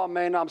say, oh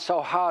man, I'm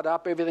so hard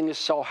up. Everything is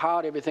so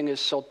hard. Everything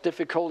is so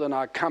difficult, and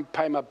I can't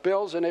pay my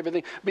bills and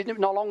everything. We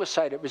no longer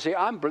say that. We say,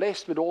 I'm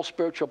blessed with all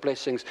spiritual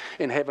blessings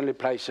in heavenly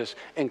places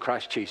in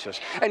Christ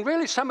Jesus. And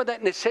really, some of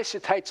that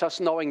necessitates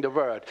us knowing the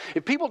Word.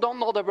 If people don't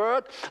know the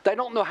Word, they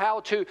don't know how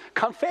to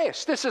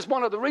confess. This is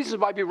one of the reasons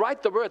why we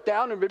write the Word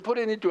down and we put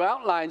it into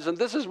outlines. And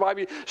this is why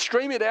we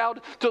stream it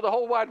out to the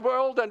whole wide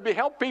world, and we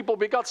help people.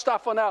 We got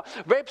stuff on our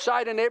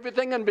website and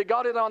everything, and we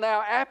got it on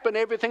our app and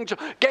everything to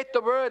get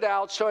the Word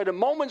out. So at a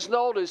moment's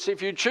notice,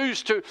 if you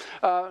choose to,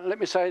 let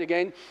me say it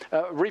again,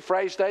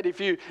 rephrase that, if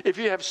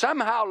you have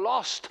somehow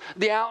lost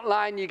the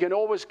outline, you can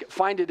always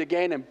find it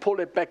again and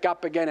pull it back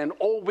up again, and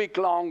all week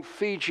long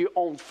feed your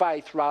own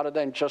faith rather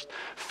than just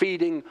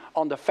feeding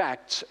on the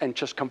facts and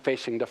just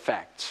confessing the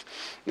facts.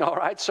 All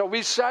right, so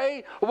we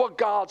say what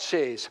God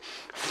says.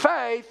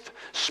 Faith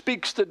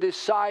speaks the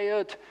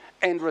desired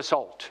end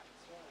result.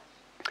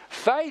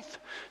 Faith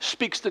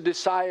speaks the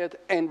desired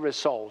end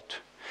result.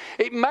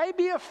 It may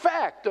be a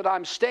fact that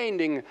I'm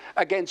standing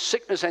against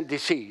sickness and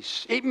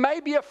disease. It may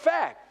be a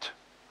fact.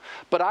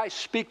 But I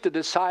speak the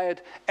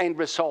desired end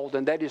result,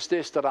 and that is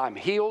this, that I'm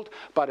healed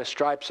by the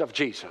stripes of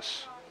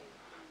Jesus.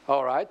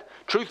 All right.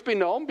 Truth be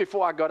known,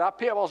 before I got up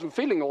here, I wasn't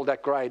feeling all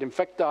that great. In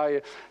fact,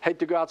 I had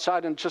to go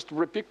outside and just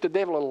rebuke the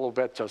devil a little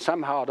bit. So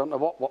somehow, I don't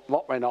know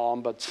what went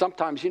on, but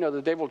sometimes,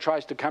 the devil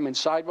tries to come in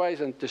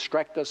sideways and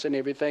distract us and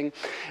everything.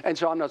 And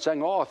so I'm not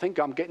saying, I think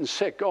I'm getting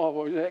sick.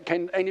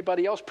 Can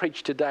anybody else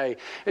preach today?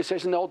 It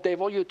says, no,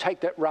 devil, you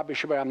take that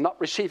rubbish away. I'm not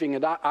receiving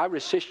it. I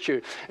resist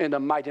you in the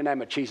mighty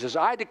name of Jesus.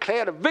 I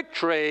declare the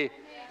victory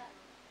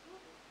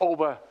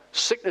over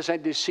sickness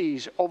and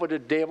disease, over the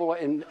devil,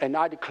 and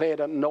I declare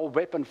that no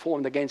weapon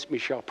formed against me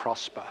shall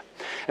prosper.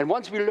 And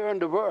once we learn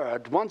the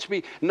word, once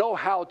we know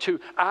how to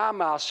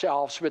arm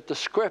ourselves with the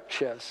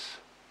scriptures,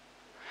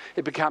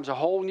 it becomes a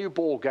whole new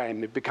ball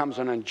game. It becomes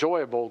an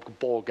enjoyable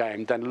ball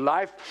game. Then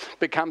life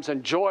becomes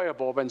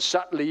enjoyable when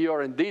suddenly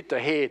you're indeed the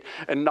head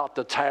and not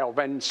the tail.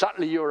 When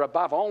suddenly you're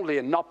above only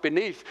and not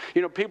beneath.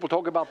 People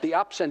talk about the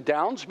ups and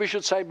downs. We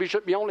should say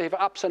we only have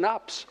ups and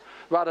ups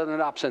rather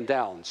than ups and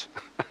downs.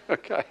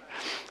 Okay.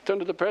 Turn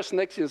to the person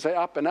next to you and say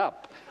up and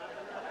up.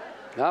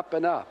 Up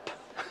and up.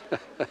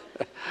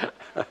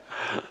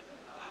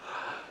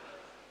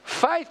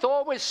 Faith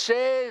always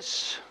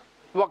says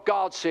what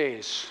God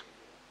says.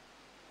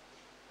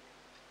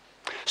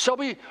 So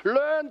we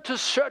learn to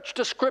search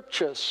the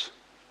scriptures.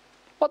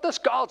 What does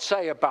God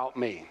say about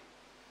me?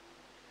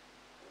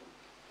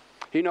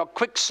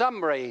 Quick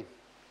summary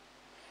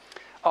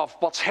of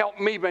what's helped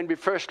me when we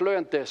first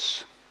learned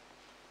this.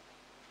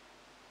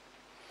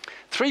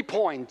 3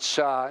 points,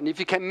 and if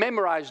you can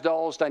memorize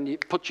those, then you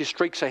put your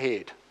streaks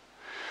ahead.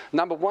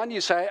 Number 1,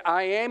 you say,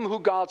 I am who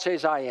God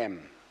says I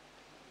am.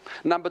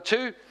 Number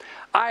 2,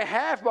 I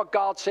have what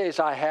God says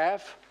I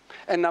have.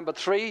 And number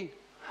 3,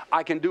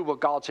 I can do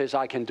what God says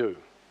I can do.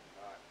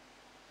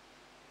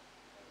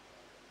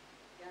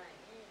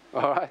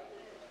 All right?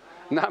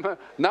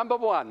 Number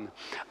 1,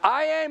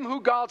 I am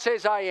who God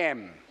says I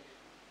am.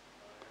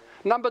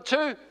 Number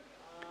 2,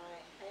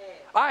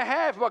 I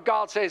have what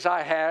God says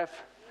I have.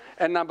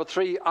 And number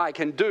 3, I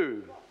can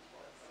do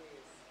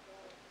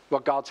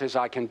what God says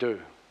I can do.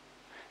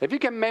 If you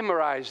can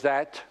memorize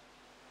that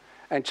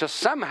and just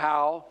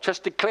somehow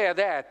just declare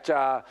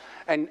that,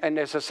 and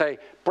as I say,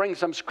 bring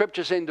some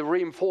scriptures in to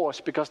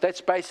reinforce, because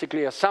that's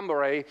basically a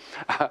summary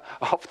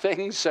of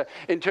things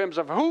in terms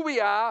of who we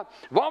are,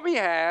 what we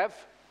have,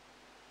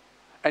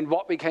 and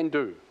what we can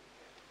do.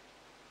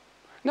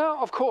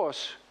 Now, of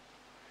course,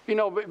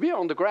 we're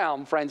on the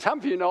ground, friends. Some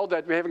of you know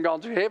that we haven't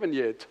gone to heaven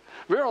yet.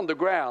 We're on the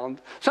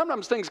ground.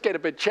 Sometimes things get a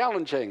bit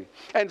challenging.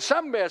 And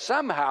somewhere,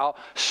 somehow,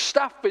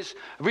 stuff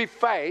we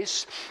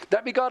face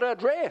that we got to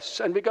address.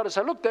 And we got to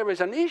say, look, there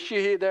is an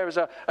issue here. There is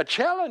a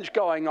challenge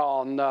going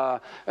on.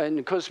 And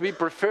because we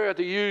prefer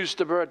to use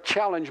the word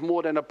challenge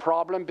more than a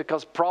problem,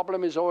 because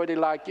problem is already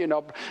like,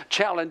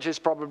 challenge is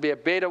probably a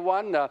better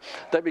one.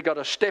 That we got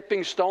a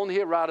stepping stone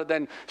here rather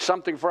than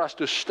something for us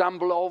to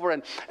stumble over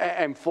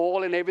and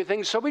fall and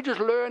everything. So we just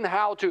learn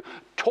how to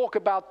talk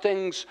about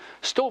things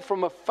still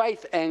from a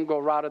faith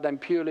angle rather than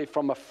purely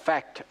from a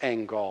fact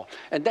angle.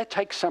 And that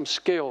takes some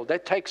skill.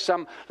 That takes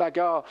some,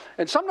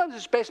 and sometimes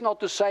it's best not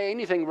to say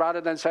anything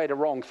rather than say the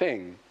wrong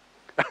thing.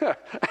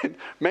 And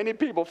many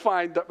people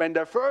find that when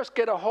they first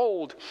get a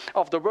hold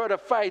of the word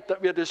of faith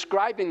that we're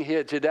describing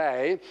here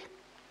today,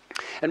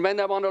 and when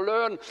they want to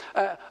learn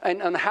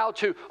and how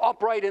to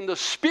operate in the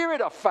spirit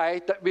of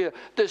faith that we're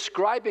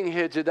describing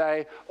here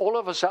today, all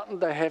of a sudden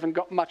they haven't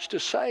got much to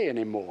say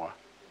anymore.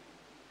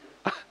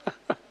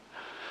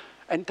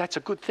 And that's a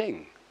good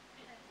thing.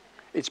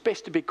 It's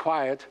best to be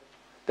quiet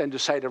than to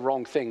say the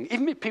wrong thing.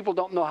 Even if people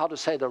don't know how to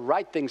say the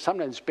right thing,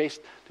 sometimes it's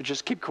best to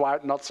just keep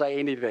quiet and not say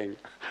anything.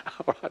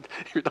 All right?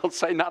 If you don't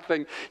say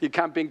nothing, you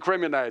can't be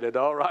incriminated.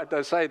 All right,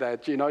 they say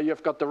that.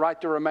 You've got the right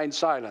to remain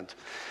silent.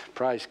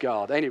 Praise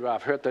God. Anyway,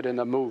 I've heard that in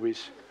the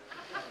movies.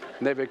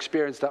 Never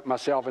experienced that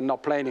myself and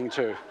not planning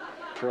to.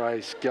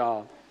 Praise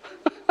God.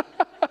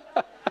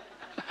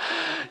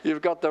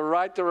 You've got the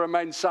right to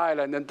remain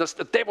silent. And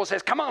the devil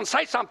says, come on,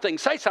 say something,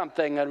 say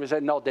something. And we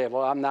say, no,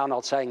 devil, I'm now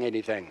not saying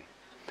anything.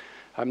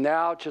 I'm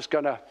now just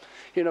going to,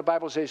 the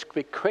Bible says,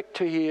 be quick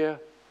to hear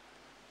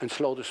and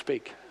slow to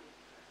speak.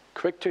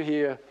 Quick to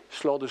hear,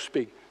 slow to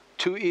speak.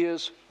 2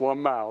 ears, 1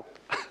 mouth.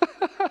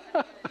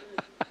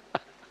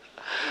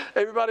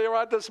 Everybody all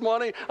right this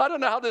morning? I don't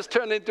know how this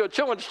turned into a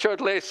children's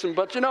church lesson,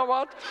 but you know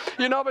what?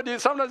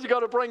 But sometimes you got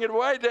to bring it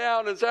way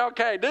down and say,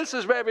 okay, this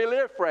is where we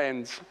live,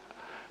 friends.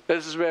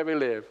 This is where we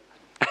live.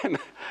 And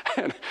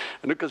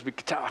because we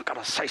tell, I've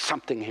got to say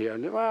something here.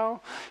 And,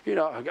 well,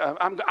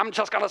 I'm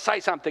just going to say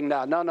something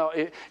now. No.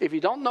 If you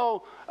don't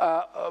know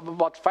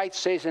what faith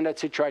says in that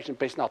situation,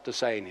 best not to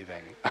say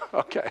anything.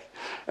 Okay.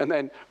 And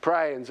then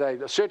pray and say,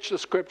 search the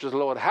scriptures,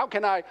 Lord. How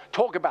can I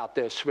talk about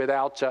this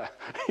without,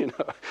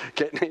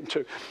 getting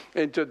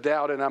into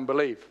doubt and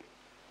unbelief?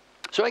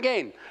 So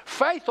again,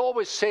 faith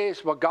always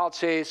says what God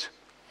says.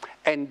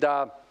 And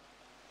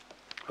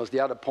was the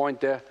other point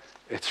there.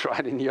 It's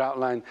right in your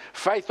outline.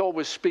 Faith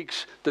always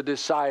speaks the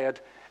desired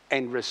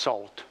end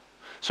result.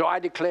 So I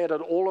declare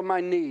that all of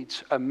my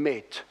needs are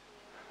met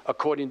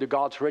according to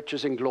God's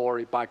riches and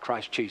glory by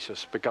Christ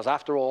Jesus. Because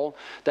after all,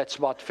 that's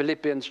what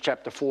Philippians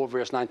chapter 4,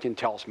 verse 19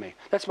 tells me.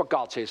 That's what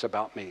God says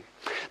about me.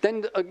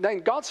 Then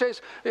God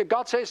says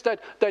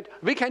that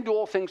we can do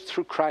all things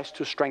through Christ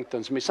who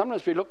strengthens me.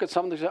 Sometimes we look at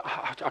something and say,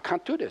 I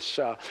can't do this.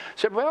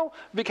 Said, well,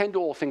 we can do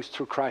all things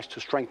through Christ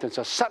who strengthens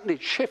us. Suddenly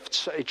it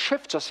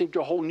shifts us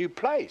into a whole new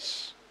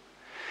place.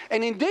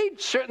 And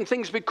indeed, certain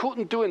things we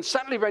couldn't do, and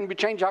suddenly when we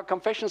change our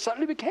confession,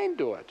 suddenly we can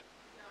do it.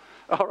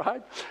 All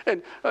right?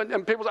 And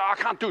people say, I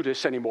can't do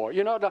this anymore.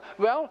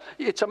 Well,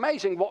 it's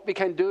amazing what we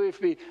can do if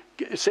we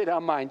set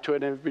our mind to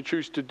it and if we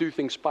choose to do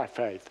things by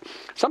faith.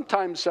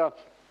 Sometimes, I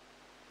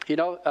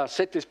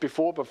said this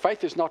before, but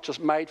faith is not just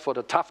made for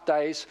the tough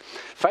days.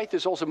 Faith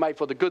is also made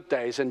for the good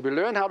days. And we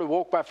learn how to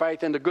walk by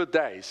faith in the good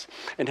days.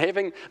 And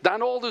having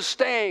done all to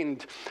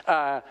stand,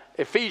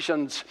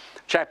 Ephesians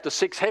chapter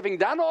 6, having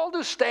done all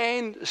to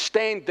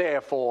stand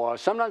therefore.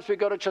 Sometimes we've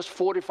got to just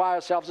fortify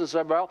ourselves and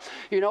say, well,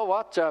 you know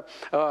what,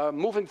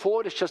 moving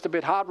forward is just a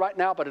bit hard right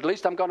now, but at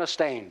least I'm going to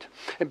stand.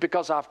 And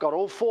because I've got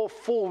all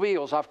four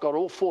wheels, I've got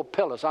all four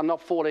pillars, I'm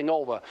not falling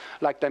over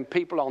like them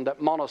people on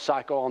that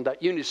motorcycle, on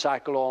that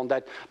unicycle, or on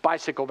that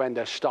bicycle when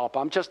they stop.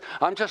 I'm just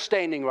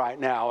standing right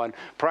now, and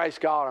praise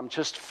God, I'm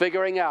just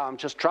figuring out, I'm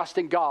just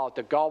trusting God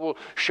that God will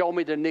show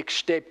me the next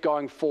step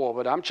going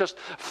forward. I'm just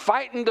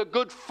fighting the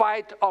good fight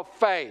of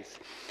faith.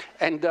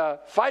 And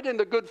fighting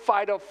the good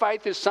fight of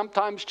faith is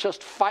sometimes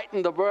just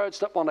fighting the words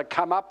that want to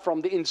come up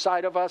from the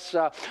inside of us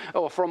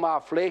or from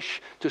our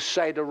flesh to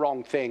say the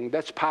wrong thing.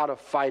 That's part of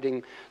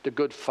fighting the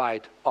good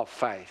fight of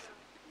faith.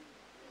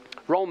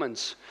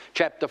 Romans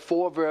chapter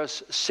 4,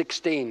 verse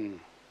 16.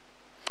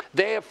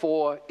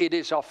 Therefore, it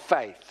is of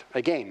faith.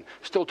 Again,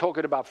 still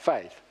talking about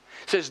faith.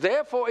 It says,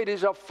 therefore it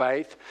is of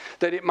faith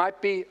that it might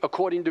be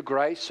according to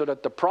grace, so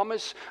that the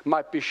promise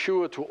might be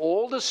sure to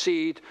all the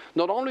seed,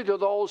 not only to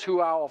those who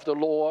are of the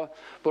law,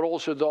 but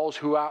also those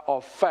who are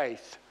of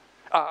faith,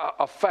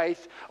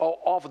 or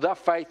of the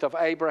faith of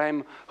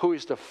Abraham, who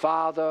is the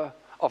father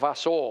of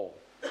us all.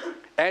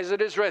 As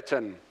it is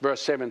written,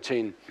 verse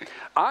 17,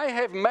 I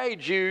have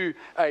made you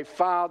a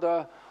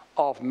father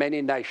of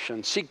many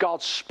nations. See,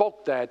 God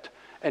spoke that,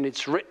 and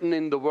it's written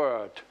in the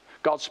Word.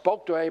 God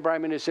spoke to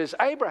Abraham, and he says,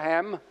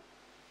 Abraham,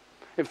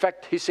 in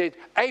fact, he said,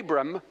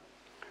 Abram,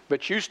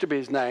 which used to be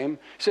his name,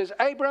 he says,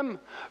 Abram,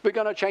 we're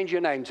going to change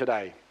your name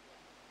today.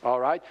 All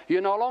right?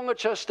 You're no longer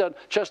just an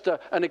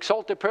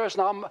exalted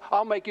person.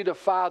 I'll make you the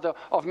father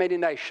of many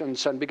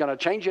nations. And we're going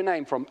to change your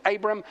name from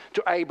Abram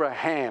to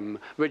Abraham,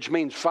 which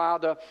means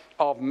father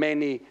of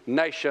many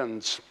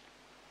nations.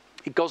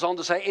 It goes on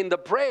to say, in the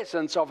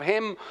presence of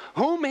him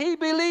whom he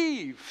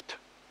believed.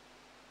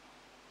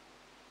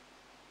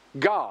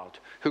 God,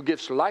 who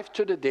gives life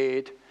to the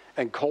dead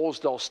and calls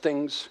those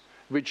things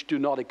which do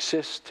not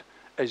exist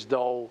as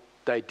though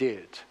they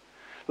did.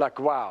 Like,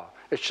 wow,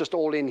 it's just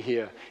all in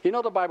here. You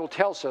know, the Bible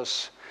tells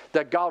us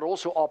that God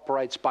also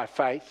operates by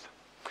faith.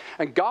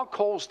 And God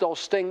calls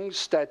those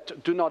things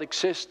that do not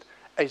exist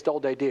as though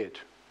they did.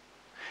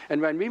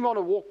 And when we want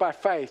to walk by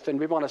faith and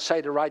we want to say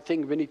the right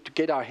thing, we need to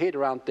get our head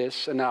around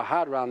this and our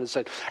heart around it and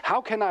say,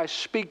 how can I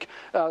speak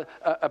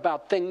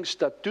about things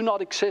that do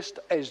not exist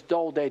as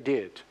though they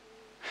did?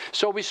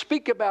 So we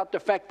speak about the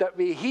fact that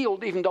we're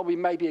healed even though we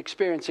may be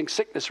experiencing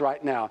sickness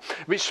right now.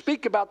 We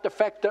speak about the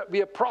fact that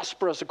we are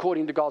prosperous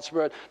according to God's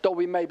word, though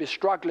we may be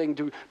struggling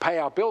to pay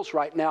our bills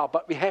right now,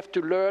 but we have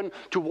to learn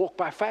to walk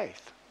by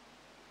faith.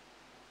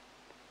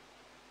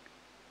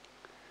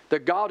 The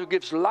God who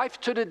gives life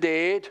to the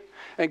dead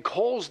and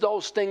calls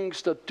those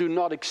things that do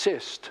not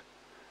exist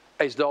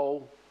as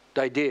though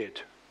they did.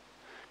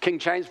 King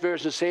James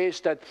Version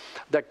says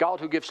that God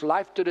who gives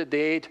life to the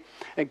dead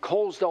and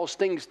calls those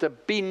things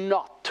that be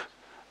not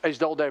as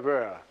though they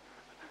were.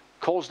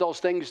 Calls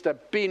those things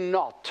that be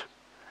not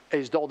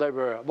as though they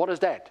were. What is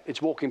that? It's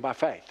walking by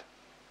faith.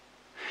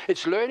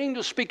 It's learning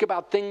to speak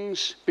about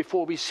things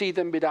before we see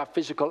them with our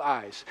physical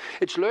eyes.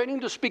 It's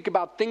learning to speak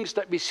about things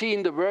that we see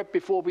in the Word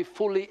before we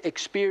fully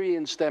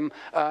experience them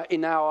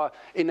in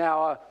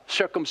our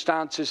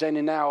circumstances and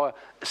in our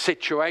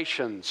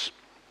situations.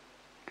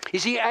 You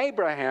see,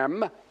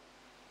 Abraham,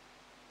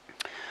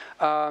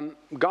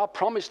 God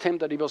promised him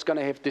that he was going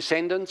to have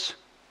descendants.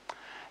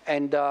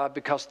 And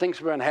because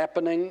things weren't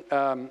happening,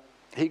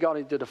 he got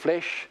into the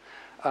flesh.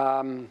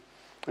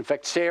 In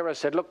fact, Sarah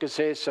said, look, it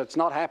says it's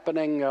not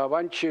happening.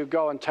 Why don't you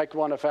go and take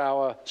one of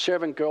our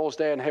servant girls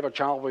there and have a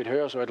child with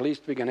her, so at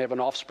least we can have an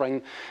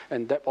offspring.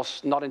 And that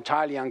was not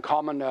entirely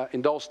uncommon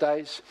in those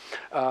days.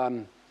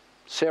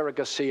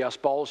 Surrogacy, I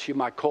suppose you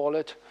might call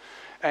it.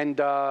 And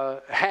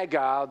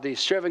Hagar, the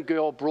servant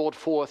girl, brought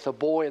forth a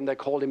boy, and they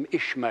called him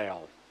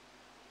Ishmael.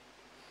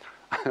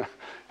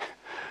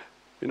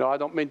 You know, I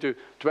don't mean to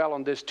dwell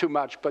on this too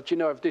much, but you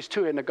know, if these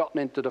two hadn't gotten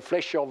into the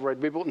flesh over it,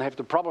 we wouldn't have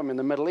the problem in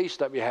the Middle East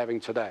that we're having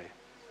today.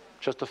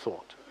 Just a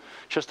thought.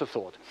 Just a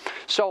thought.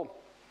 So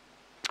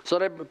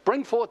they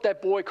bring forth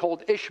that boy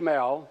called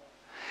Ishmael,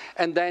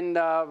 And then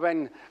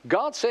when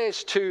God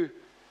says to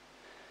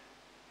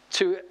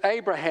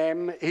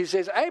Abraham, he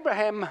says,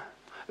 Abraham,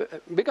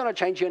 we're going to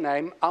change your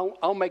name.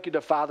 I'll make you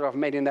the father of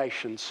many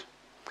nations.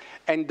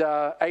 And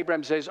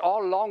Abraham says, oh,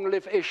 long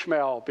live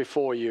Ishmael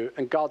before you.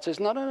 And God says,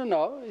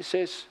 no. He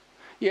says,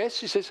 yes.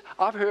 He says,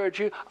 I've heard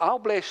you. I'll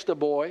bless the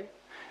boy.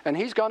 And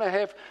he's going to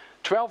have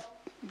 12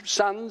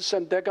 sons,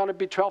 and they're going to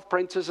be 12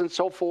 princes, and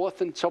so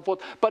forth and so forth.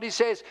 But he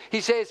says,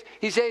 in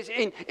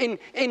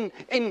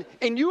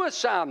your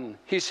son,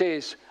 he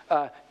says,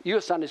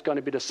 your son is going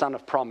to be the son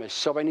of promise.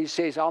 So when he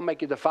says, I'll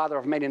make you the father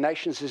of many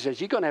nations, he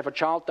says, you're going to have a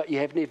child that you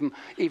haven't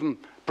even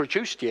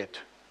produced yet.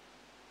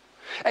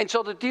 And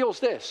so the deal's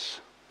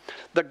this,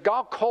 that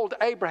God called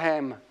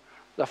Abraham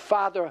the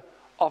father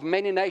of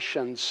many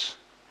nations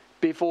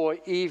before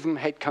he even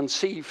had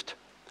conceived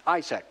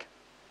Isaac.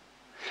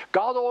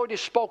 God already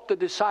spoke the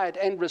desired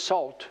end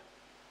result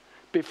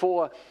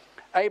before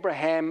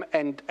Abraham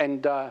and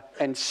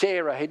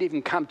Sarah had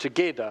even come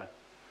together.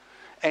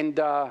 And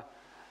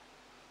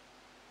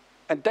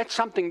that's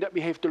something that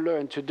we have to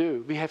learn to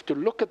do. We have to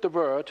look at the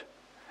Word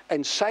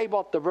and say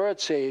what the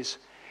Word says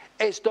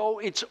as though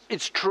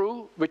it's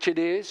true, which it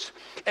is,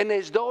 and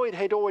as though it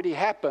had already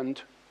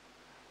happened,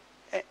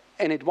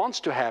 and it wants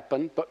to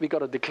happen, but we've got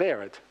to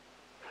declare it.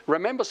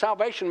 Remember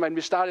salvation when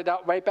we started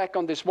out way back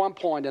on this one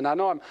point, and I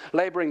know I'm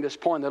laboring this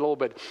point a little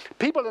bit.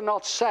 People are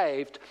not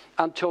saved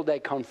until they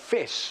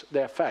confess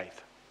their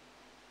faith.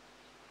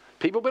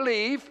 People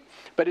believe,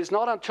 but it's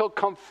not until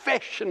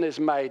confession is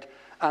made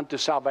unto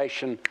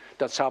salvation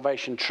that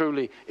salvation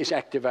truly is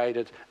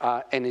activated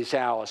and is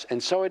ours.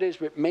 And so it is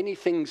with many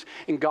things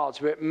in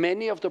God's word.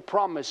 Many of the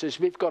promises,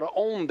 we've got to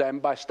own them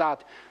by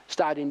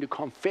starting to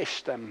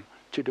confess them,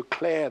 to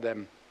declare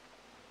them.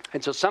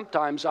 And so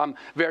sometimes I'm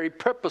very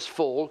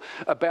purposeful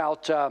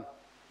about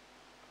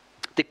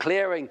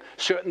declaring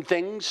certain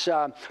things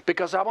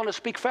because I want to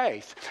speak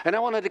faith. And I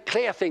want to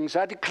declare things.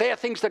 I declare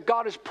things that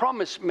God has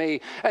promised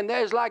me. And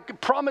there's like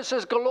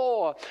promises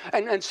galore.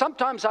 And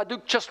sometimes I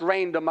do just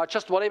random.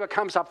 Whatever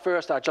comes up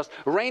first, I just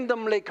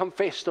randomly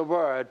confess the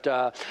word.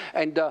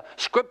 And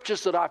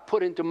scriptures that I've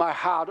put into my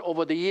heart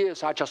over the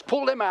years, I just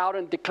pull them out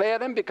and declare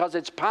them because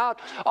it's part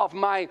of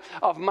my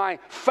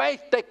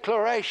faith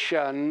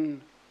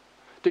declaration.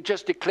 To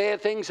just declare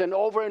things and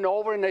over,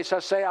 and as I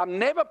say, I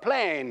never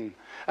plan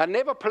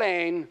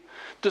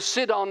to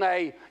sit on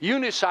a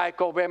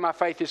unicycle where my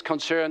faith is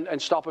concerned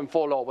and stop and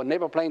fall over.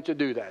 Never plan to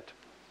do that.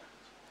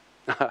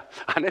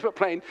 I never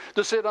plan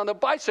to sit on a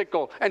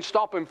bicycle and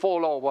stop and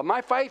fall over.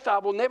 My faith, I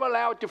will never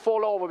allow it to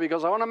fall over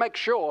because I want to make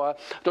sure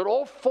that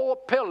all four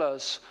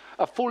pillars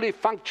are fully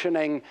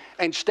functioning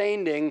and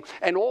standing,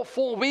 and all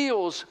four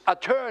wheels are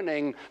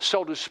turning,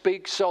 so to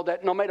speak, so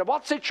that no matter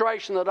what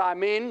situation that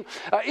I'm in,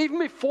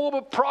 even if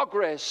forward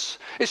progress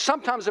is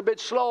sometimes a bit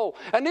slow,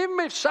 and even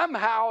if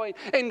somehow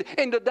in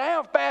the day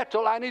of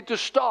battle I need to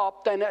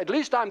stop, then at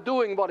least I'm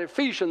doing what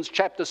Ephesians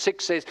chapter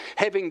 6 says,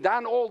 having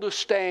done all to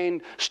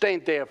stand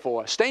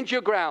therefore. Stand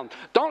your ground.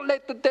 Don't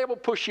let the devil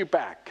push you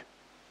back.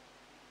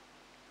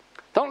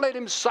 Don't let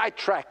him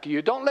sidetrack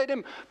you. Don't let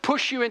him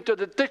push you into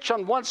the ditch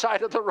on one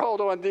side of the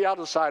road or on the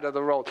other side of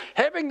the road.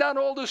 Having done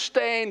all to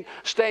stand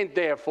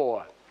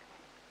therefore.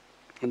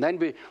 And then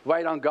we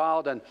wait on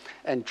God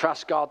and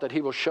trust God that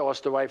he will show us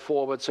the way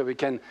forward so we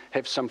can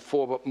have some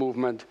forward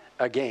movement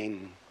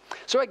again.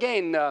 So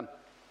again,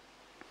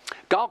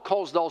 God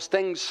calls those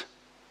things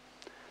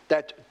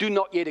that do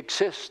not yet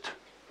exist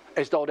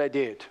as though they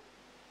did.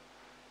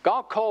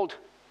 God called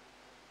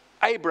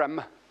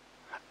Abraham,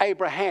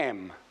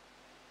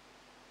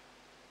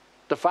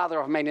 the father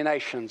of many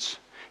nations,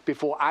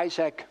 before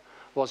Isaac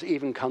was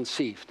even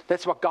conceived.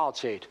 That's what God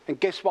said. And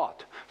guess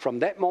what? From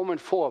that moment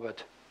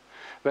forward,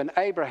 when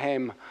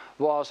Abraham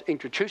was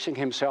introducing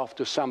himself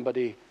to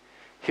somebody,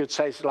 he would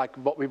say like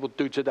what we would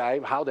do today.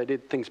 How they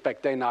did things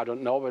back then, I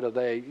don't know whether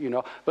they,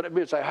 but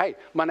we would say, hey,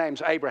 my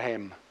name's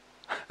Abraham.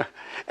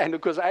 And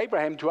because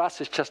Abraham to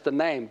us is just a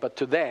name, but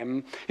to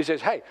them, he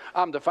says, hey,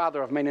 I'm the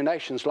father of many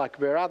nations. Like,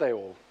 where are they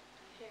all?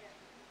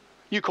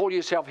 You call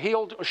yourself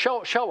healed?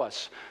 Show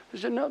us.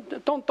 No,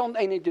 don't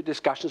any of the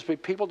discussions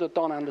with people that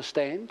don't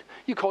understand.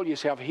 You call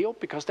yourself healed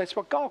because that's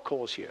what God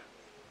calls you.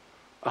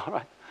 All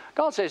right.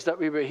 God says that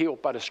we were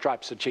healed by the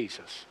stripes of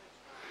Jesus.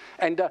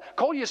 And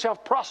call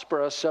yourself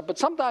prosperous, but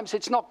sometimes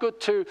it's not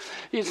good to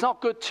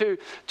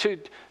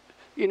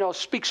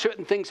speak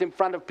certain things in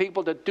front of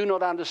people that do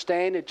not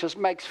understand. It just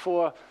makes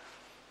for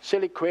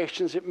silly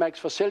questions. It makes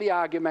for silly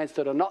arguments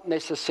that are not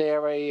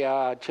necessary.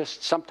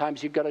 Just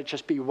sometimes you've got to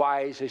just be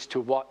wise as to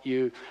what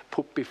you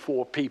put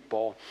before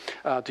people.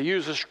 To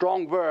use a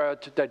strong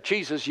word that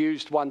Jesus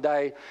used one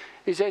day,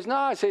 he says,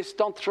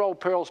 don't throw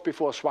pearls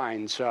before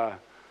swines. How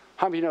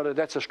many of you know that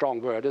that's a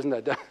strong word, isn't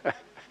it?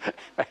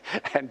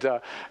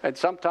 And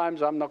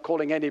sometimes I'm not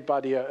calling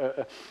anybody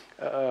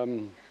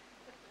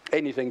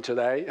anything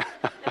today.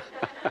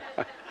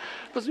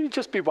 But you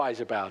just be wise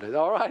about it,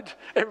 all right?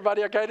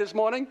 Everybody okay this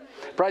morning?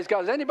 Praise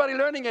God. Is anybody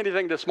learning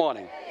anything this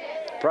morning?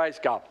 Praise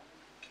God.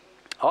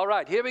 All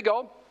right, here we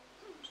go.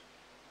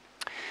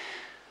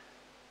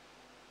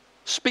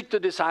 speak the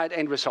desired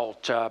end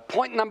result.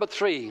 Point number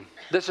 3.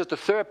 This is the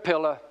third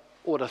pillar,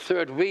 or the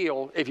third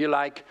wheel, if you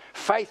like.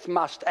 Faith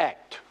must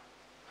act.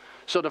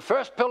 So the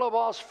first pillar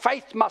was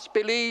faith must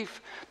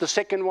believe. The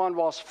second one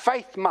was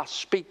faith must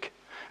speak.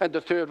 And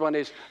the third one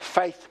is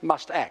faith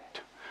must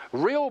act.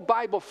 Real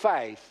Bible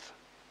faith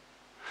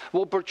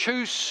will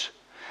produce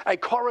a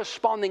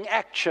corresponding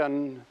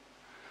action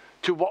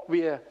to what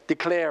we're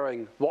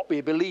declaring, what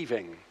we're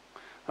believing.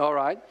 All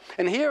right?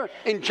 And here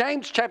in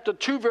James chapter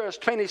 2, verse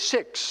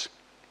 26,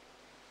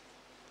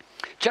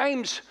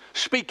 James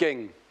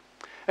speaking.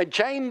 And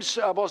James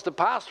was the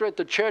pastor at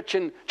the church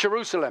in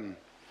Jerusalem.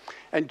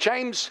 And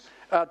James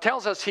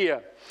tells us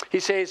here, he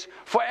says,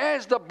 "For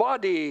as the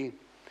body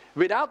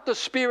without the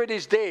spirit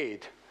is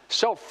dead,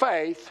 so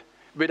faith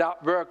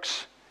without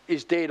works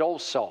is dead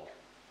also."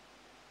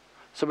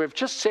 So we've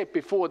just said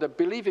before that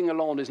believing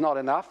alone is not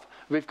enough.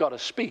 We've got to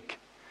speak.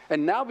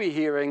 And now we're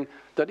hearing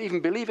that even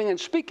believing and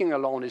speaking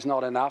alone is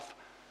not enough.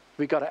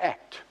 We've got to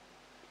act.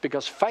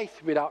 Because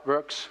faith without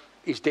works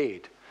is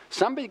dead.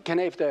 Somebody can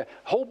have their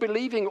whole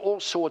believing all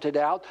sorted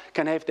out,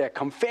 can have their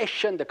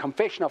confession, the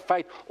confession of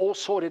faith all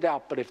sorted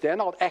out, but if they're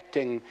not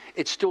acting,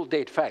 it's still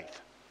dead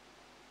faith.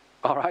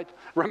 All right?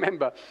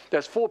 Remember,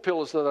 there's 4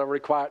 pillars that are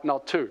required,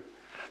 not 2.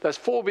 There's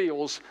 4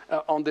 wheels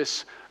on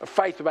this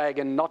faith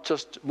wagon, not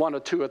just 1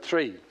 or 2 or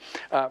 3.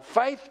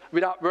 Faith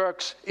without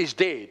works is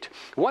dead.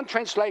 One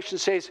translation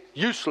says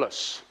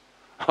useless.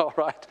 All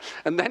right?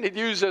 And then it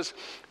uses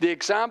the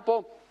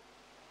example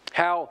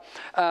how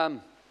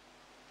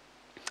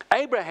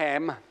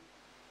Abraham,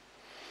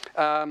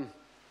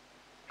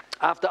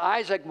 after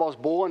Isaac was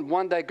born,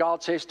 one day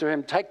God says to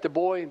him, "Take the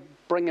boy,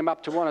 bring him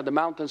up to one of the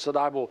mountains that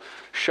I will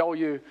show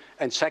you,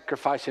 and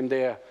sacrifice him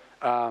there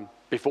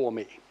before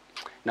me."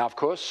 Now, of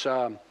course,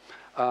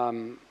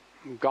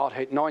 God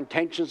had no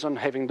intentions on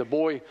having the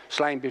boy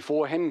slain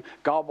before him.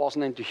 God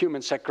wasn't into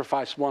human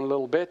sacrifice one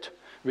little bit,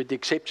 with the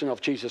exception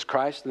of Jesus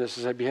Christ. And as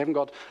I said, we haven't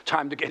got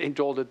time to get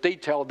into all the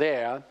detail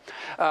there.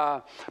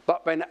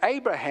 But when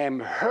Abraham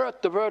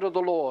heard the word of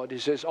the Lord, he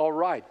says, "All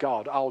right,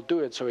 God, I'll do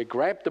it." So he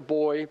grabbed the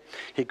boy,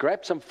 he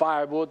grabbed some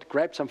firewood,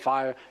 grabbed some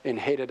fire, and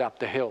headed up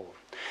the hill.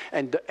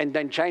 And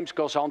then James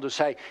goes on to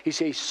say, he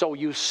says, "So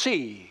you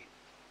see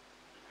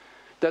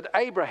that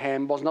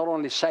Abraham was not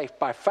only saved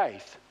by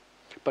faith,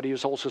 but he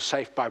was also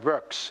saved by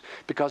works,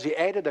 because he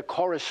added a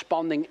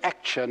corresponding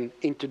action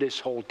into this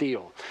whole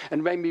deal."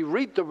 And when we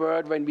read the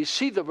word, when we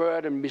see the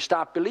word and we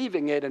start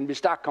believing it and we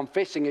start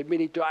confessing it, we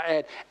need to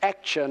add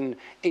action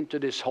into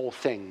this whole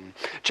thing.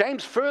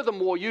 James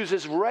furthermore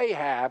uses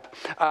Rahab,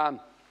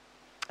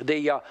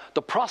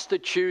 the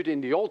prostitute in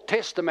the Old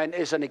Testament,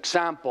 as an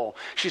example.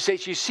 She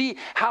says, "You see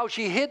how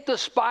she hid the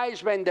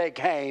spies when they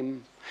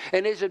came,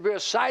 and as it were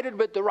sided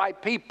with the right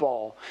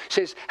people,"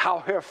 says how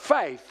her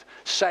faith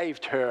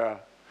saved her.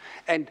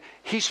 And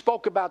he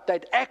spoke about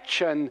that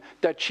action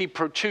that she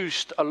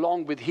produced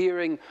along with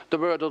hearing the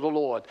word of the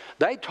Lord.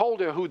 They told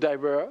her who they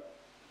were.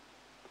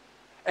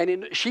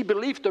 And she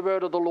believed the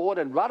word of the Lord,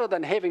 and rather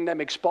than having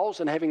them exposed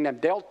and having them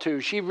dealt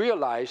to, she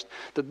realized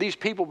that these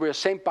people were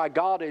sent by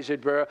God, as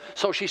it were.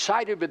 So she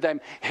sided with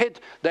them, hid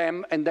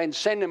them, and then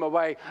sent them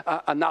away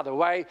another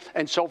way,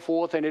 and so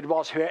forth. And it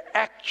was her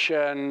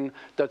action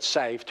that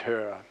saved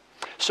her.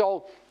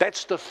 So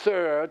that's the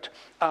third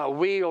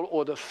wheel,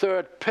 or the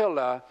third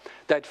pillar,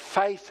 that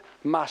faith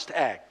must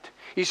act.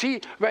 You see,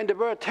 when the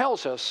word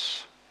tells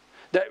us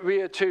that we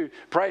are to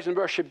praise and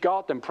worship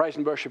God, then praise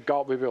and worship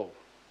God we will.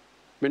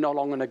 We no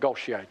longer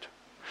negotiate.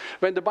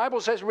 When the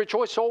Bible says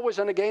rejoice always,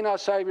 and again I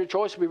say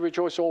rejoice, we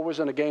rejoice always,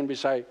 and again we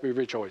say we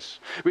rejoice.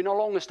 We no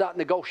longer start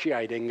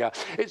negotiating.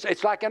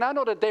 It's like, and I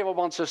know the devil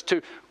wants us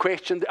to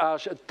question,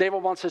 the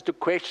devil wants us to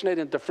question it,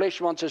 and the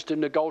flesh wants us to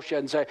negotiate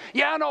and say,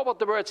 "Yeah, I know what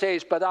the word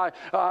says, but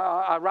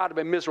I'd rather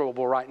be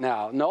miserable right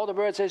now." No, the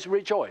word says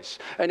rejoice.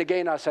 And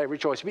again I say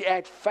rejoice. We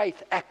add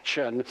faith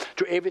action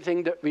to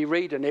everything that we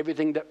read and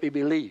everything that we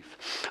believe.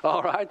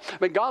 All right?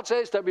 When God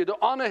says that we're to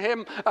honor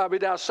him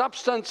with our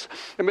substance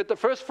and with the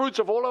first fruits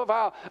of all of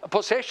our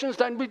possessions,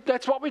 then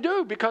that's what we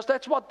do, because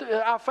that's what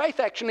our faith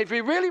action. If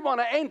we really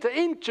want to enter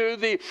into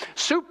the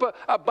super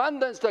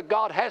abundance that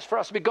God has for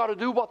us, we've got to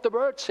do what the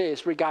word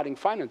says regarding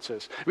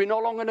finances. We no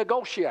longer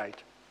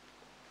negotiate.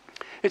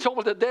 It's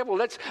always the devil.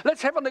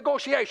 Let's have a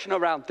negotiation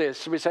around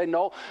this. We say,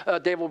 no,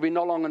 devil, we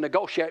no longer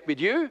negotiate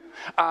with you,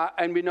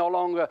 and we no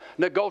longer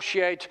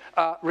negotiate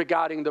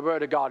regarding the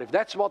word of God. If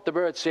that's what the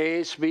word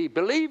says, we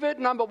believe it,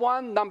 number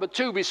one. Number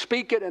two, we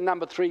speak it. And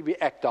number three, we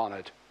act on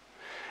it.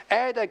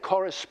 Add a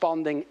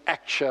corresponding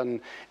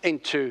action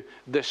into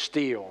this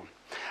deal.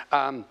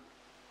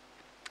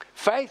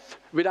 Faith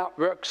without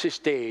works is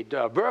dead.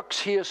 Works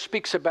here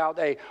speaks about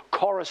a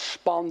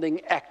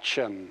corresponding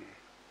action.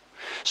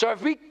 So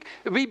if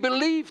we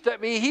believe that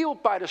we're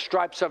healed by the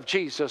stripes of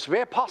Jesus,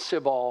 where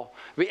possible,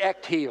 we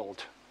act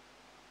healed.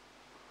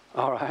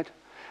 All right?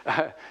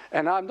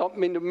 And I'm not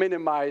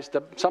minimized.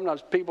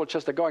 Sometimes people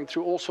just are going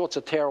through all sorts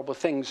of terrible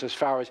things as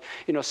far as,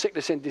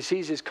 sickness and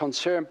disease is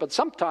concerned. But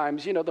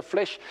sometimes,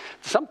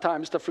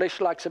 sometimes the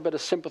flesh likes a bit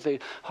of sympathy.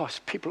 Oh,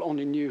 if people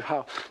only knew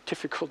how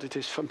difficult it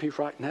is for me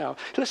right now.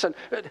 Listen,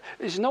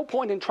 there's no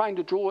point in trying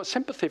to draw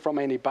sympathy from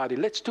anybody.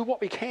 Let's do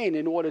what we can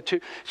in order to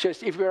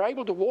just, if we're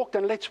able to walk,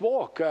 then let's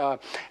walk. I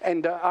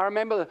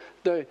remember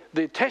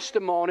the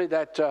testimony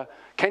that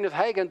Kenneth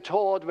Hagin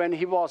taught when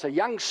he was a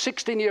young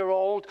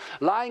 16-year-old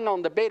lying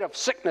on the bed of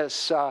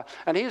sickness,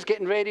 and he was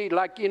getting ready,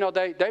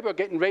 they were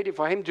getting ready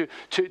for him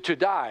to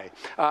die.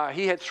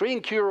 He had 3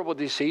 incurable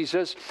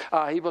diseases.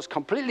 He was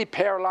completely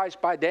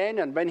paralyzed by then,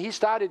 and when he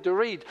started to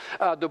read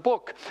the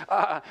book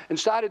and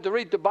started to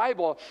read the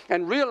Bible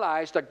and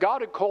realized that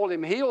God had called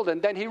him healed,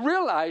 and then he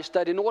realized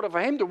that in order for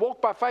him to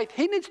walk by faith,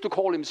 he needs to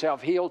call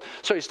himself healed.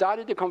 So he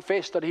started to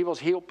confess that he was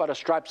healed by the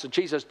stripes of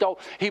Jesus, though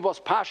he was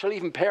partially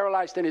even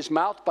paralyzed in his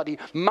mouth, but he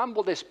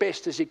mumbled as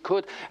best as he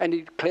could, and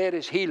he declared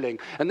his healing.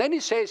 And then he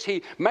says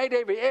he made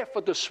every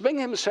effort to swing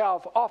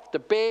himself off the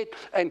bed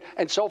and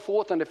so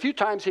forth, and a few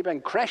times he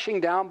went crashing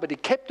down, but he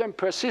kept on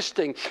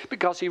persisting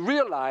because he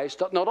realized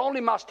that not only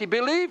must he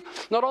believe,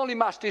 not only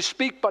must he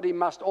speak, but he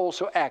must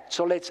also act.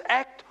 So let's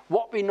act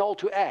what we know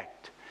to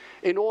act.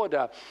 In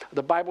order,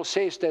 the Bible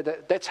says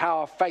that that's how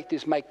our faith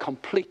is made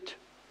complete,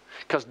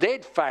 because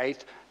dead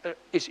faith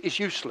is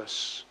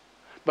useless,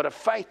 but a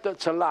faith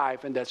that's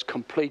alive and that's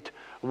complete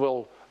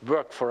will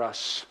work for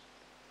us.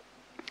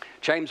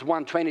 James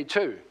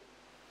 1:22.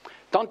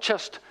 Don't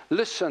just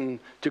listen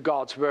to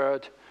God's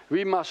word.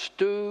 We must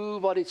do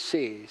what it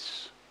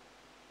says.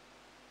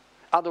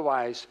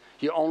 Otherwise,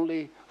 you're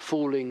only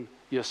fooling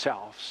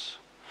yourselves.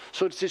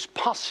 So it is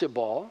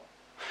possible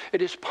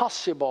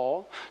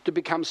to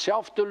become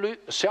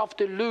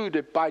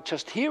self-deluded by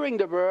just hearing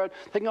the word,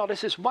 thinking, oh,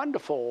 this is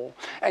wonderful,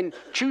 and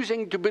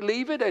choosing to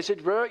believe it, as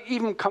it were,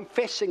 even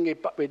confessing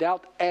it, but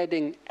without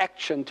adding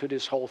action to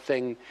this whole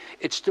thing.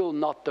 It's still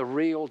not the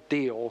real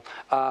deal.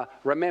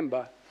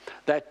 Remember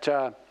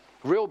that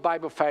real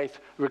Bible faith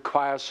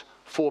requires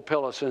 4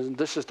 pillars, and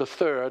this is the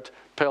 3rd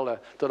pillar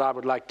that I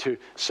would like to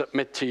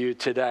submit to you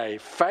today.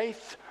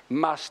 Faith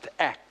must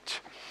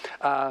act.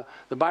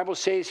 The Bible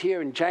says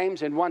here in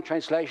James, in one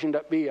translation,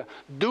 that we are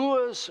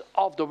doers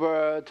of the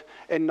word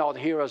and not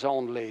hearers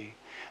only.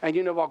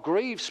 And what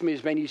grieves me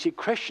is when you see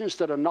Christians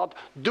that are not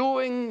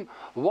doing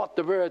what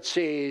the word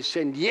says,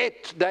 and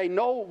yet they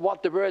know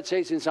what the word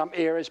says in some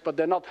areas, but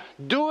they're not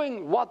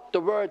doing what the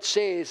word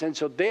says, and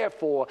so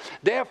therefore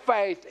their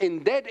faith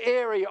in that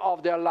area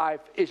of their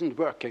life isn't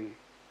working.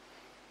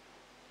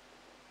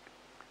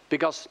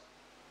 Because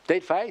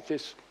that faith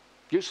is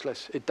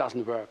useless. It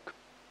doesn't work.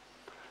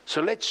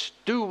 So let's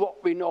do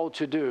what we know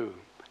to do.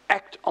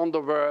 Act on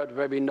the word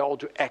where we know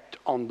to act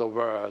on the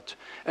word.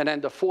 And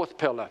then the 4th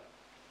pillar.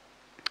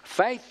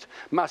 Faith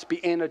must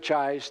be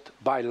energized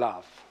by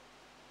love.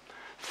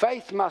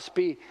 Faith must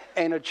be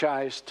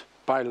energized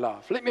by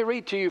love. Let me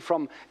read to you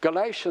from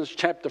Galatians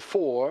chapter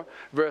 4,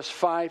 verse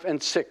 5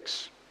 and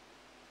 6.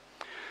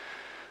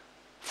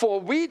 For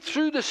we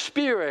through the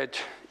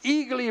Spirit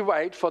eagerly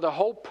wait for the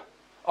hope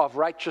of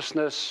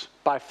righteousness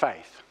by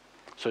faith.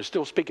 So he's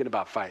still speaking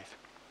about faith.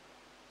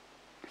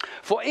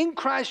 For in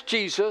Christ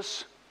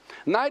Jesus,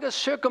 neither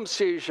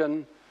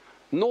circumcision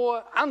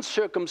nor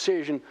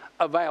uncircumcision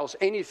avails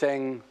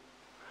anything,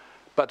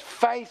 but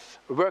faith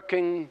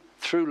working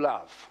through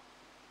love.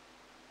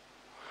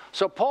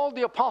 So Paul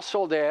the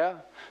apostle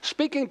there,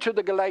 speaking to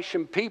the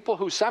Galatian people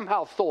who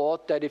somehow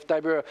thought that if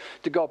they were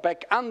to go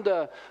back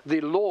under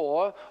the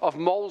law of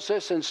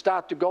Moses and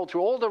start to go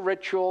through all the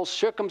rituals,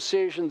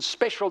 circumcision,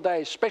 special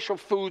days, special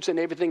foods and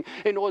everything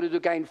in order to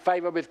gain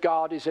favor with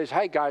God, he says,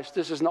 hey guys,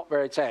 this is not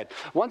where it's at.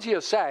 Once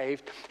you're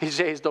saved, he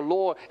says, the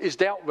law is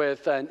dealt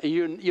with and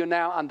you're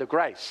now under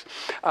grace.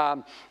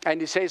 And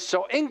he says,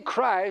 so in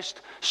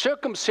Christ,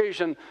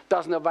 circumcision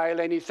doesn't avail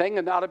anything.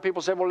 And other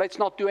people say, well, let's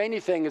not do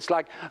anything. It's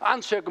like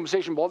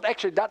uncircumcision. Well,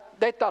 actually,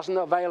 that doesn't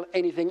avail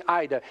anything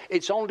either.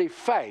 It's only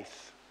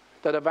faith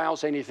that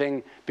avails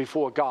anything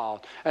before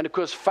God. And of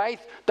course,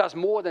 faith does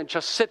more than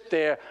just sit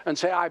there and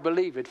say, I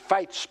believe it.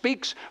 Faith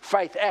speaks,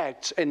 faith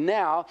acts. And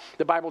now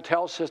the Bible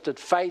tells us that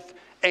faith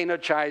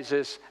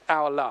energizes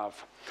our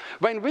love.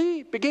 When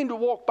we begin to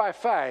walk by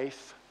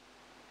faith,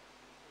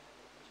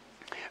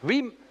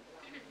 when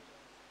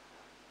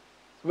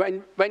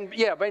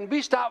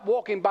we start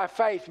walking by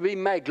faith, we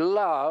make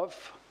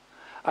love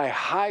a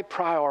high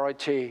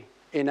priority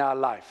in our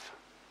life.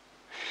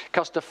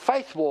 Because the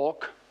faith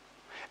walk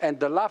and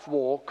the love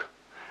walk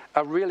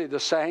are really the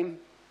same.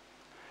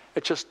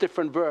 It's just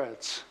different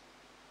words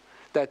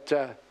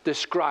that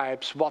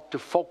describes what to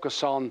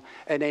focus on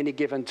at any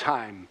given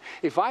time.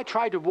 If I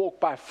try to walk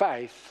by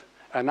faith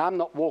and I'm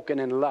not walking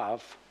in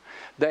love,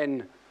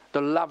 then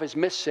the love is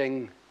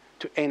missing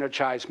to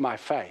energize my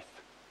faith.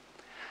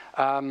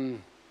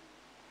 1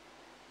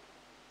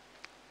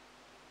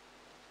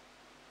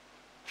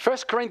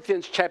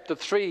 Corinthians chapter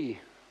 3,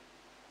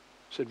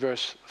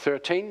 verse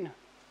 13,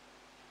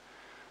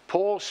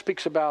 Paul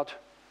speaks about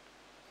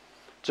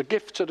the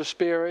gifts of the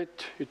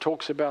Spirit. It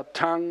talks about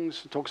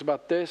tongues. It talks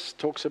about this. It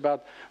talks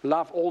about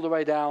love all the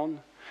way down.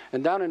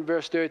 And down in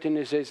verse 13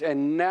 it says,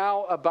 and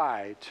now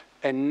abide,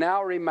 and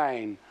now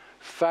remain,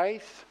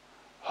 faith,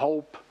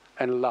 hope,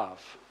 and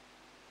love.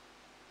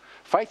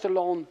 Faith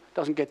alone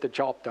doesn't get the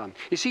job done.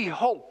 You see,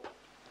 hope,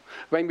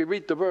 when we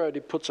read the word,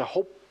 it puts a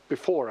hope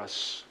before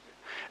us.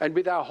 And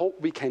with our hope,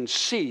 we can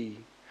see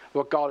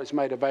what God has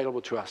made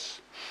available to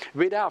us.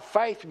 With our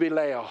faith, we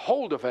lay a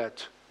hold of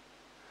it.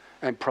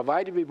 And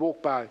provided we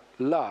walk by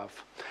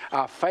love,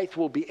 our faith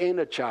will be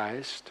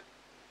energized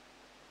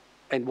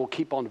and will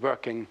keep on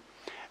working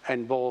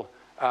and will,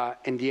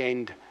 in the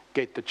end,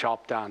 get the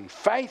job done.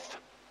 Faith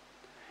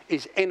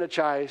is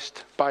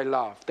energized by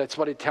love. That's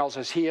what it tells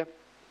us here.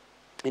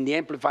 In the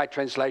Amplified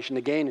Translation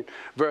again, in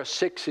verse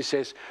 6, it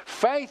says,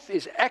 faith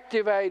is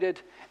activated,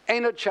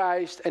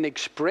 energized, and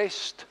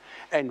expressed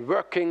and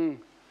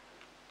working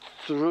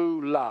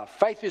through love.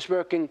 Faith is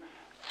working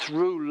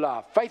through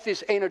love. Faith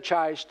is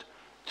energized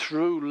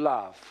through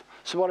love.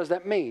 So what does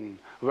that mean?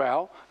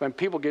 Well, when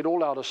people get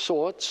all out of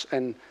sorts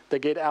and they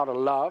get out of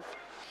love,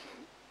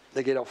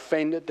 they get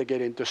offended, they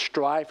get into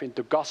strife,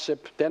 into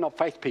gossip, they're not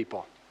faith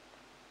people.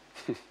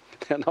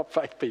 They're not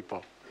faith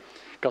people.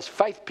 Because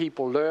faith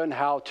people learn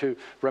how to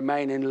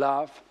remain in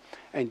love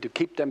and to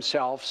keep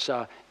themselves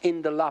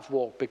in the love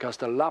walk, because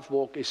the love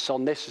walk is so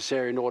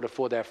necessary in order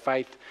for their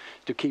faith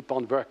to keep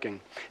on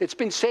working. It's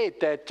been said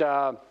that,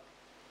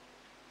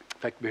 in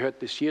fact, we heard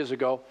this years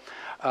ago,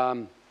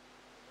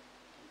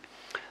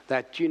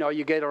 that, you know,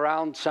 you get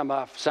around some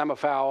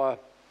of our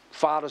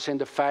fathers in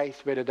the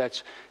faith, whether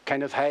that's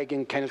Kenneth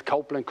Hagin, Kenneth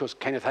Copeland, because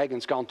Kenneth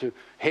Hagin's gone to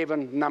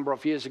heaven a number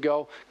of years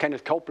ago.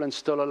 Kenneth Copeland's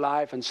still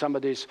alive, and some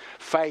of these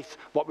faith,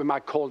 what we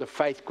might call the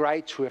faith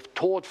greats, who have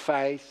taught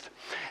faith,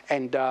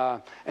 and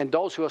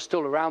those who are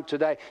still around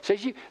today. So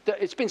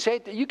it's been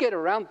said that you get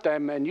around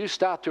them and you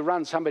start to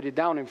run somebody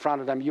down in front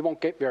of them, you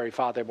won't get very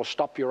far. They will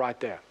stop you right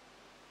there.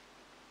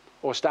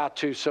 Or start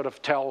to sort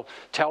of tell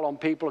on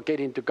people, get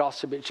into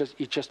gossip.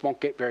 You just won't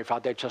get very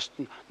far. They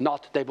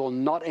will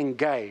not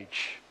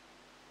engage.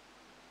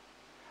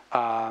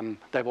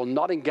 They will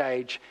not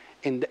engage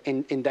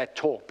in that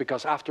talk,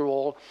 because after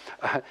all,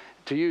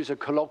 to use a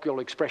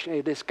colloquial expression,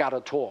 it is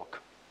gotta talk.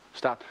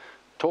 Start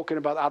talking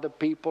about other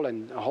people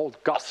and the whole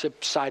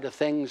gossip side of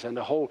things and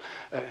the whole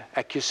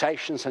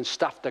accusations and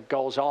stuff that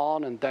goes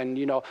on. And then,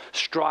 you know,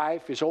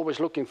 strife is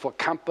always looking for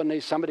company.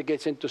 Somebody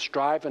gets into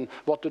strife, and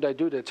what do?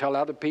 They tell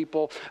other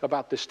people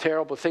about this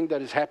terrible thing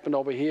that has happened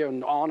over here,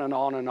 and on and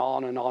on and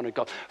on and on it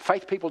goes.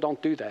 Faith people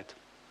don't do that.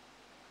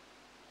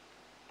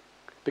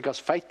 Because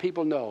faith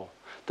people know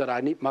that I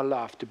need my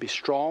love to be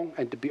strong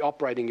and to be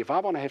operating. If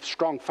I want to have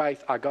strong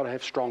faith, I got to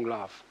have strong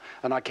love.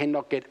 And I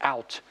cannot get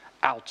out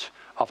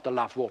of the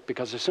love walk,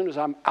 because as soon as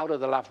I'm out of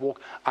the love walk,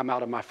 I'm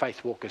out of my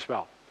faith walk as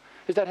well.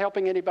 Is that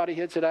helping anybody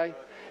here today?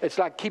 It's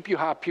like, keep your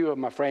heart pure,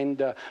 my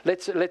friend.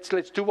 Let's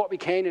do what we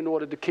can in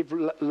order to keep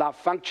love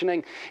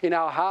functioning in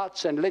our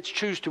hearts, and let's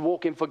choose to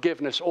walk in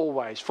forgiveness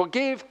always.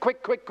 Forgive,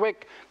 quick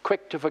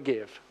to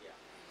forgive.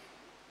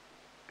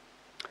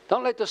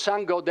 Don't let the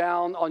sun go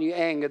down on your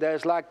anger.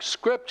 There's like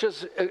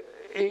scriptures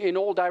in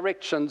all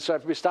directions.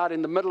 If we start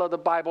in the middle of the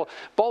Bible,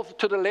 both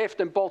to the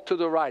left and both to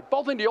the right.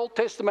 Both in the Old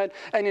Testament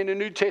and in the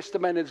New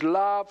Testament, it's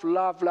love.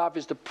 Love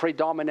is the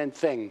predominant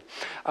thing.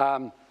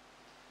 In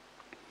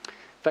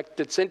fact,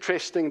 it's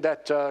interesting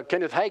that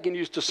Kenneth Hagin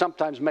used to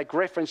sometimes make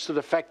reference to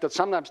the fact that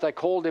sometimes they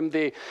called him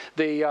the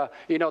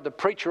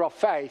preacher of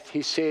faith.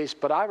 He says,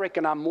 but I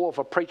reckon I'm more of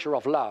a preacher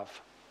of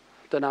love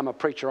than I'm a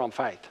preacher on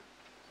faith.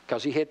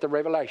 Because he had the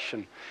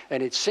revelation.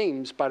 And it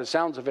seems, by the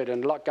sounds of it,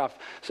 and like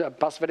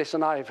Pastor Vanessa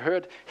and I have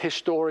heard his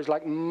stories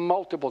like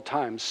multiple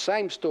times,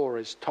 same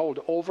stories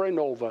told over and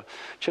over,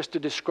 just to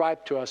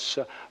describe to us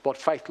what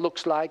faith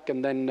looks like.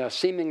 And then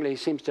seemingly he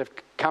seems to have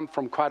come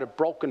from quite a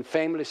broken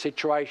family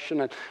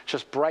situation, and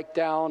just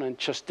breakdown and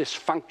just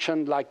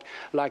dysfunction,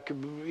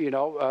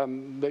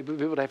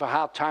 we would have a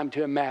hard time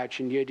to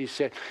imagine. Yet he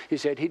said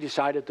he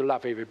decided to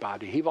love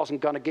everybody. He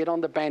wasn't going to get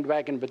on the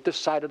bandwagon with this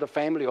side of the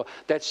family or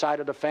that side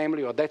of the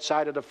family or that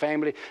side of the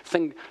family.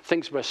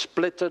 Things were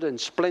splitted and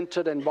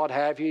splintered and what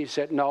have you. He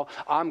said, no,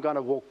 I'm going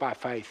to walk by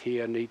faith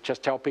here. And he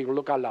just tell people,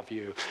 look, I love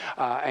you.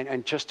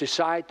 And just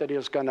decide that he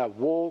was going to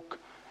walk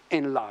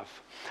in love.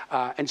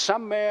 And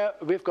somewhere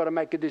we've got to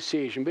make a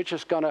decision. We're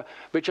just going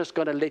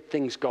to let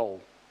things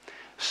go.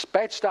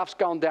 Bad stuff's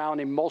gone down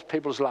in most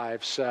people's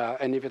lives.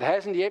 And if it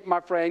hasn't yet, my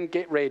friend,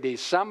 get ready.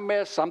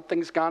 Somewhere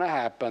something's going to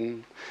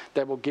happen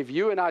that will give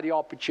you and I the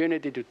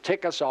opportunity to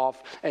tick us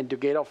off and to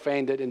get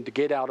offended and to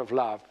get out of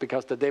love,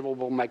 because the devil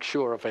will make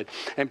sure of it.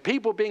 And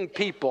people being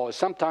people,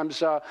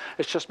 sometimes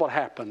it's just what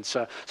happens.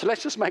 So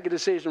let's just make a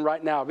decision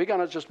right now. We're going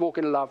to just walk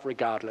in love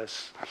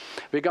regardless.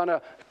 We're going to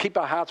keep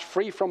our hearts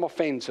free from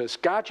offenses.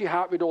 Guard your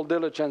heart with all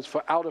diligence,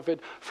 for out of it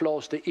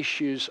flows the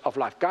issues of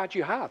life. Guard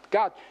your heart.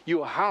 Guard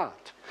your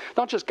heart.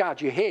 Don't just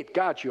guard your head,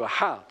 guard your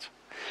heart.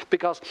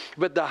 Because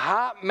with the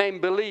heart man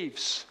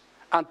believes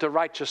unto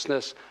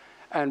righteousness,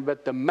 and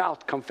with the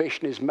mouth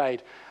confession is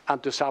made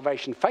unto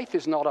salvation. Faith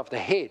is not of the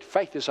head,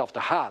 faith is of the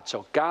heart.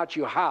 So guard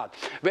your heart.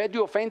 Where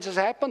do offenses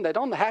happen? They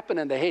don't happen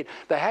in the head,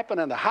 they happen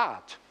in the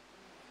heart.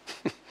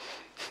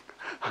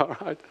 All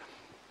right.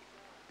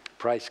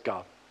 Praise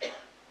God.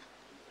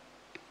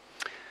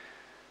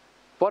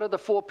 What are the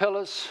 4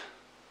 pillars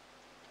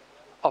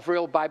of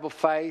real Bible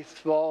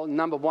faith? Well,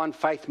 number 1,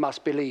 faith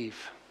must believe.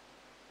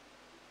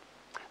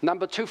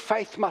 Number 2,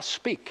 faith must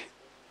speak.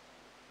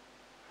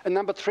 And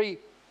number 3,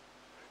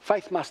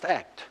 faith must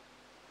act.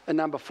 And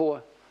number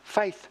 4,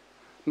 faith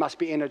must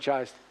be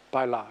energized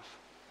by love.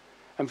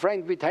 And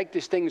friend, we take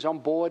these things on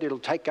board, it'll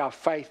take our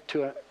faith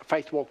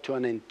walk to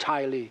an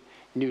entirely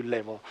new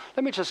level.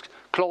 Let me just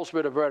close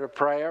with a word of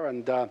prayer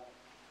and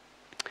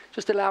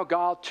just allow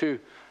God to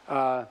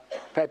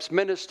perhaps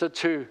minister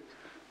to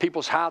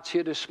people's hearts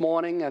here this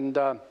morning,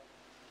 and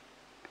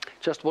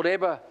just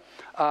whatever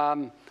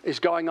is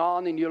going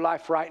on in your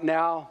life right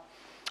now,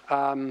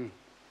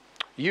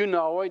 you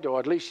know it, or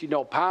at least you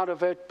know part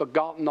of it, but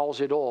God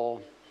knows it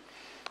all.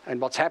 And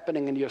what's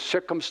happening in your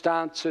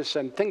circumstances,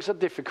 and things are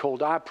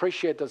difficult. I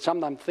appreciate that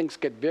sometimes things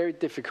get very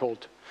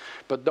difficult.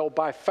 But though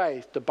by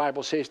faith, the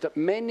Bible says that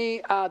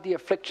many are the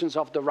afflictions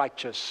of the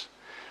righteous,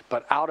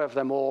 but out of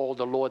them all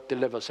the Lord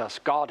delivers us.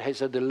 God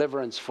has a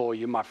deliverance for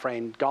you, my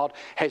friend. God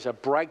has a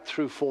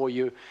breakthrough for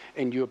you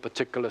in your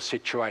particular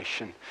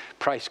situation.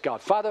 Praise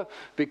God. Father,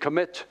 we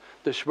commit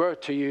this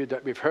word to you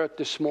that we've heard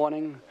this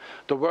morning,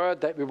 the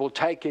word that we will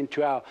take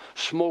into our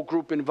small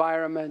group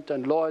environment,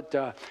 and Lord,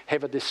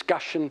 have a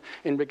discussion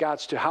in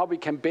regards to how we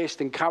can best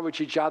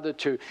encourage each other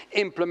to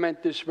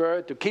implement this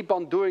word, to keep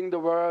on doing the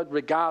word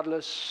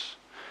regardless,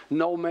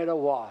 no matter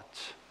what.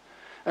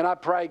 And I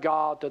pray,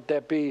 God, that there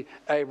be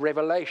a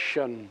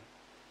revelation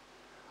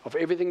of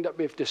everything that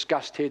we've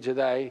discussed here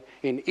today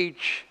in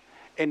each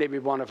and every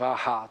one of our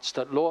hearts.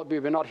 That, Lord, we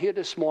were not here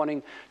this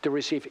morning to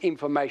receive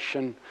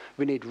information.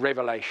 We need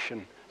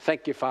revelation.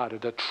 Thank you, Father.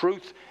 The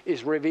truth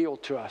is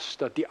revealed to us,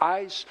 that the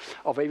eyes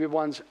of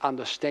everyone's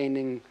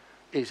understanding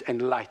is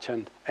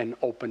enlightened and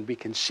open. We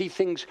can see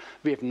things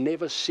we have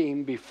never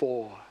seen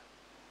before.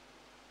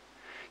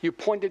 You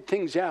pointed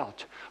things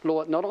out,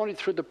 Lord, not only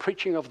through the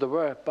preaching of the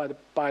word, but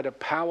by the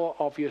power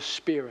of your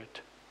Spirit.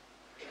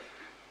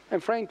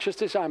 And friend,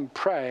 just as I'm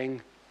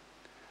praying,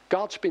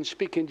 God's been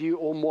speaking to you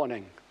all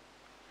morning.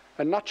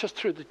 And not just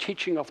through the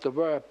teaching of the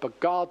word, but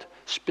God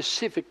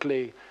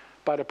specifically,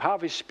 by the power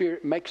of his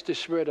Spirit, makes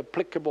this word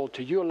applicable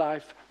to your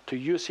life, to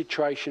your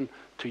situation,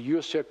 to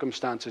your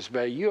circumstances.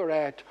 Where you're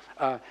at,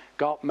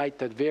 God made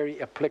that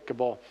very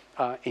applicable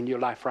in your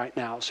life right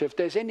now. So if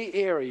there's any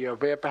area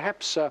where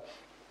perhaps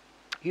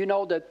you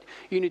know that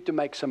you need to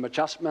make some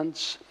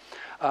adjustments,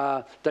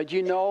 that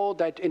you know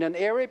that in an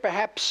area,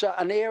 perhaps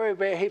an area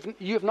where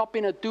you've not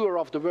been a doer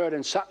of the word,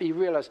 and suddenly you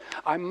realize,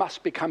 I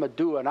must become a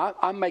doer, and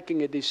I'm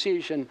making a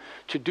decision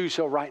to do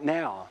so right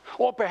now.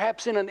 Or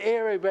perhaps in an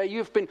area where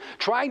you've been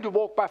trying to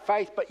walk by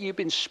faith, but you've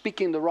been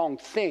speaking the wrong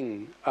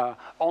thing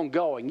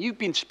ongoing. You've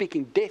been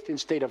speaking death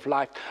instead of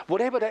life.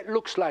 Whatever that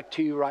looks like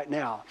to you right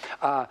now,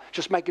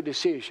 just make a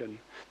decision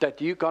that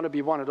you're going to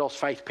be one of those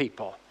faith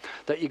people,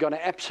 that you're going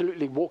to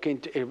absolutely walk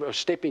into or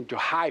step into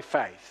high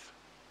faith.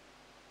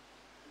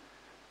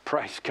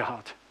 Praise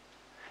God.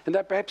 And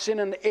that perhaps in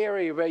an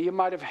area where you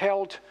might have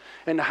held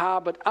and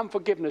harbored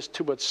unforgiveness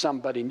towards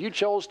somebody, and you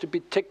chose to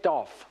be ticked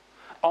off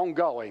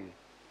ongoing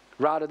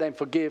rather than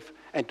forgive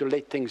and to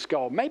let things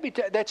go. Maybe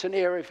that's an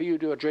area for you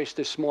to address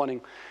this morning,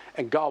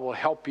 and God will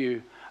help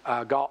you.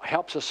 God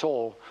helps us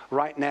all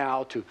right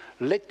now to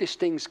let these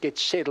things get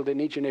settled in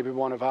each and every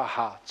one of our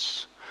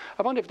hearts.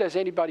 I wonder if there's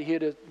anybody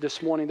here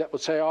this morning that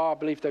would say, I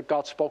believe that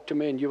God spoke to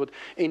me, and you would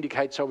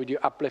indicate so with your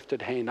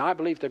uplifted hand. I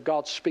believe that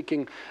God's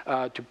speaking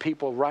to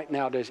people right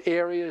now. There's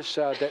areas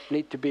that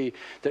need to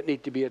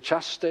be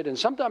adjusted, and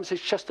sometimes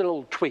it's just a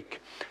little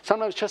tweak.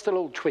 Sometimes just a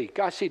little tweak.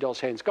 I see those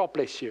hands. God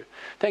bless you.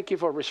 Thank you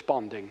for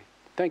responding.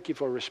 Thank you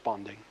for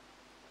responding.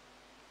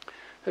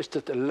 It's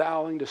just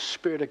allowing the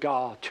Spirit of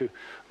God to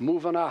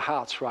move on our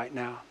hearts right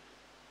now.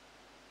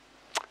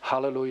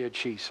 Hallelujah,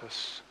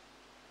 Jesus.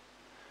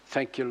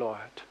 Thank you, Lord.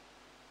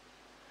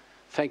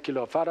 Thank you,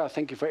 Lord. Father, I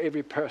thank you for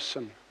every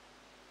person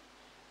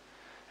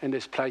in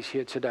this place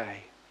here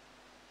today.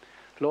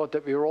 Lord,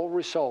 that we're all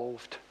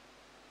resolved,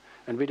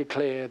 and we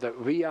declare that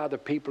we are the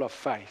people of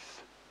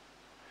faith.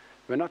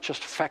 We're not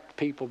just fact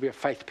people, we're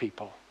faith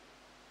people.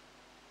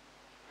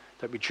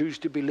 That we choose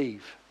to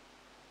believe,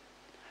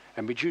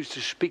 and we choose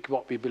to speak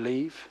what we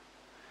believe,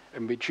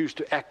 and we choose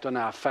to act on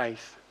our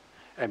faith,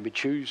 and we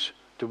choose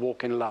to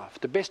walk in love.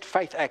 The best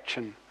faith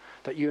action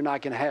that you and I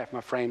can have,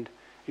 my friend,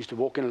 is to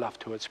walk in love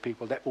towards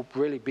people. That will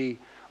really be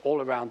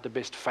all around the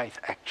best faith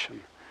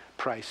action.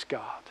 Praise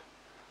God.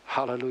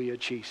 Hallelujah,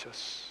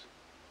 Jesus.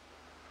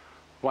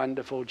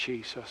 Wonderful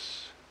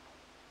Jesus.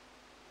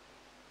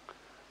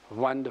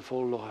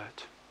 Wonderful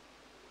Lord.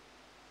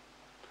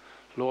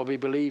 Lord, we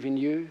believe in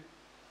you,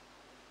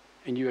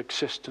 in your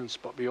existence,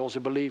 but we also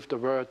believe the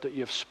word that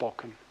you've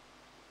spoken.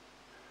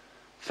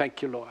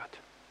 Thank you, Lord,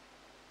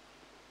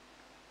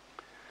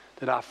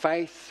 that our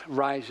faith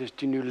rises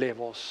to new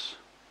levels.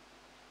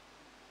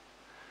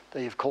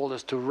 that you've called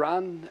us to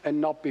run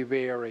and not be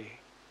weary,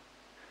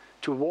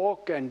 to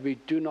walk and we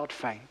do not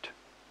faint.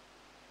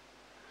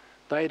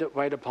 They that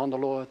wait upon the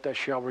Lord, they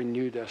shall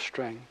renew their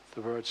strength,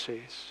 the word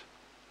says.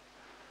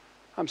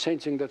 I'm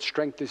sensing that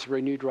strength is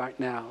renewed right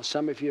now.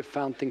 Some of you have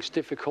found things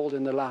difficult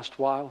in the last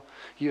while.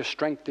 Your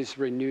strength is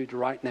renewed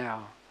right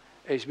now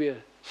as we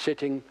are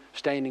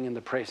standing in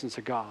the presence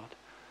of God.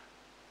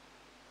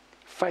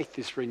 Faith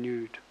is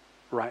renewed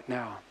right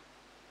now.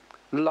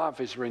 Love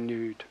is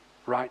renewed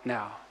right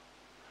now.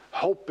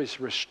 Hope is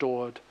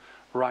restored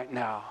right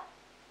now.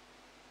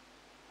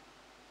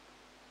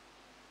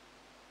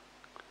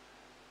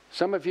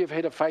 Some of you have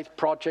had a faith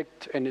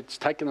project and it's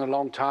taken a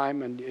long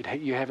time and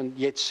you haven't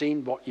yet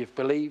seen what you've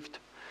believed.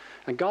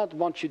 And God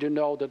wants you to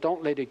know that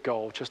don't let it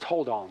go. Just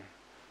hold on.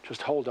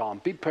 Just hold on.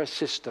 Be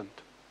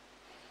persistent.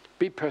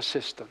 Be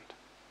persistent.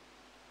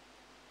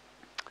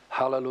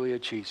 Hallelujah,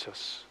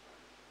 Jesus.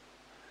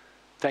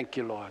 Thank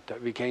you, Lord,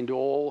 that we can do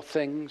all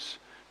things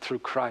through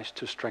Christ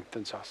who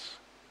strengthens us.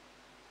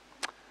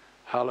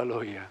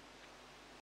 Hallelujah.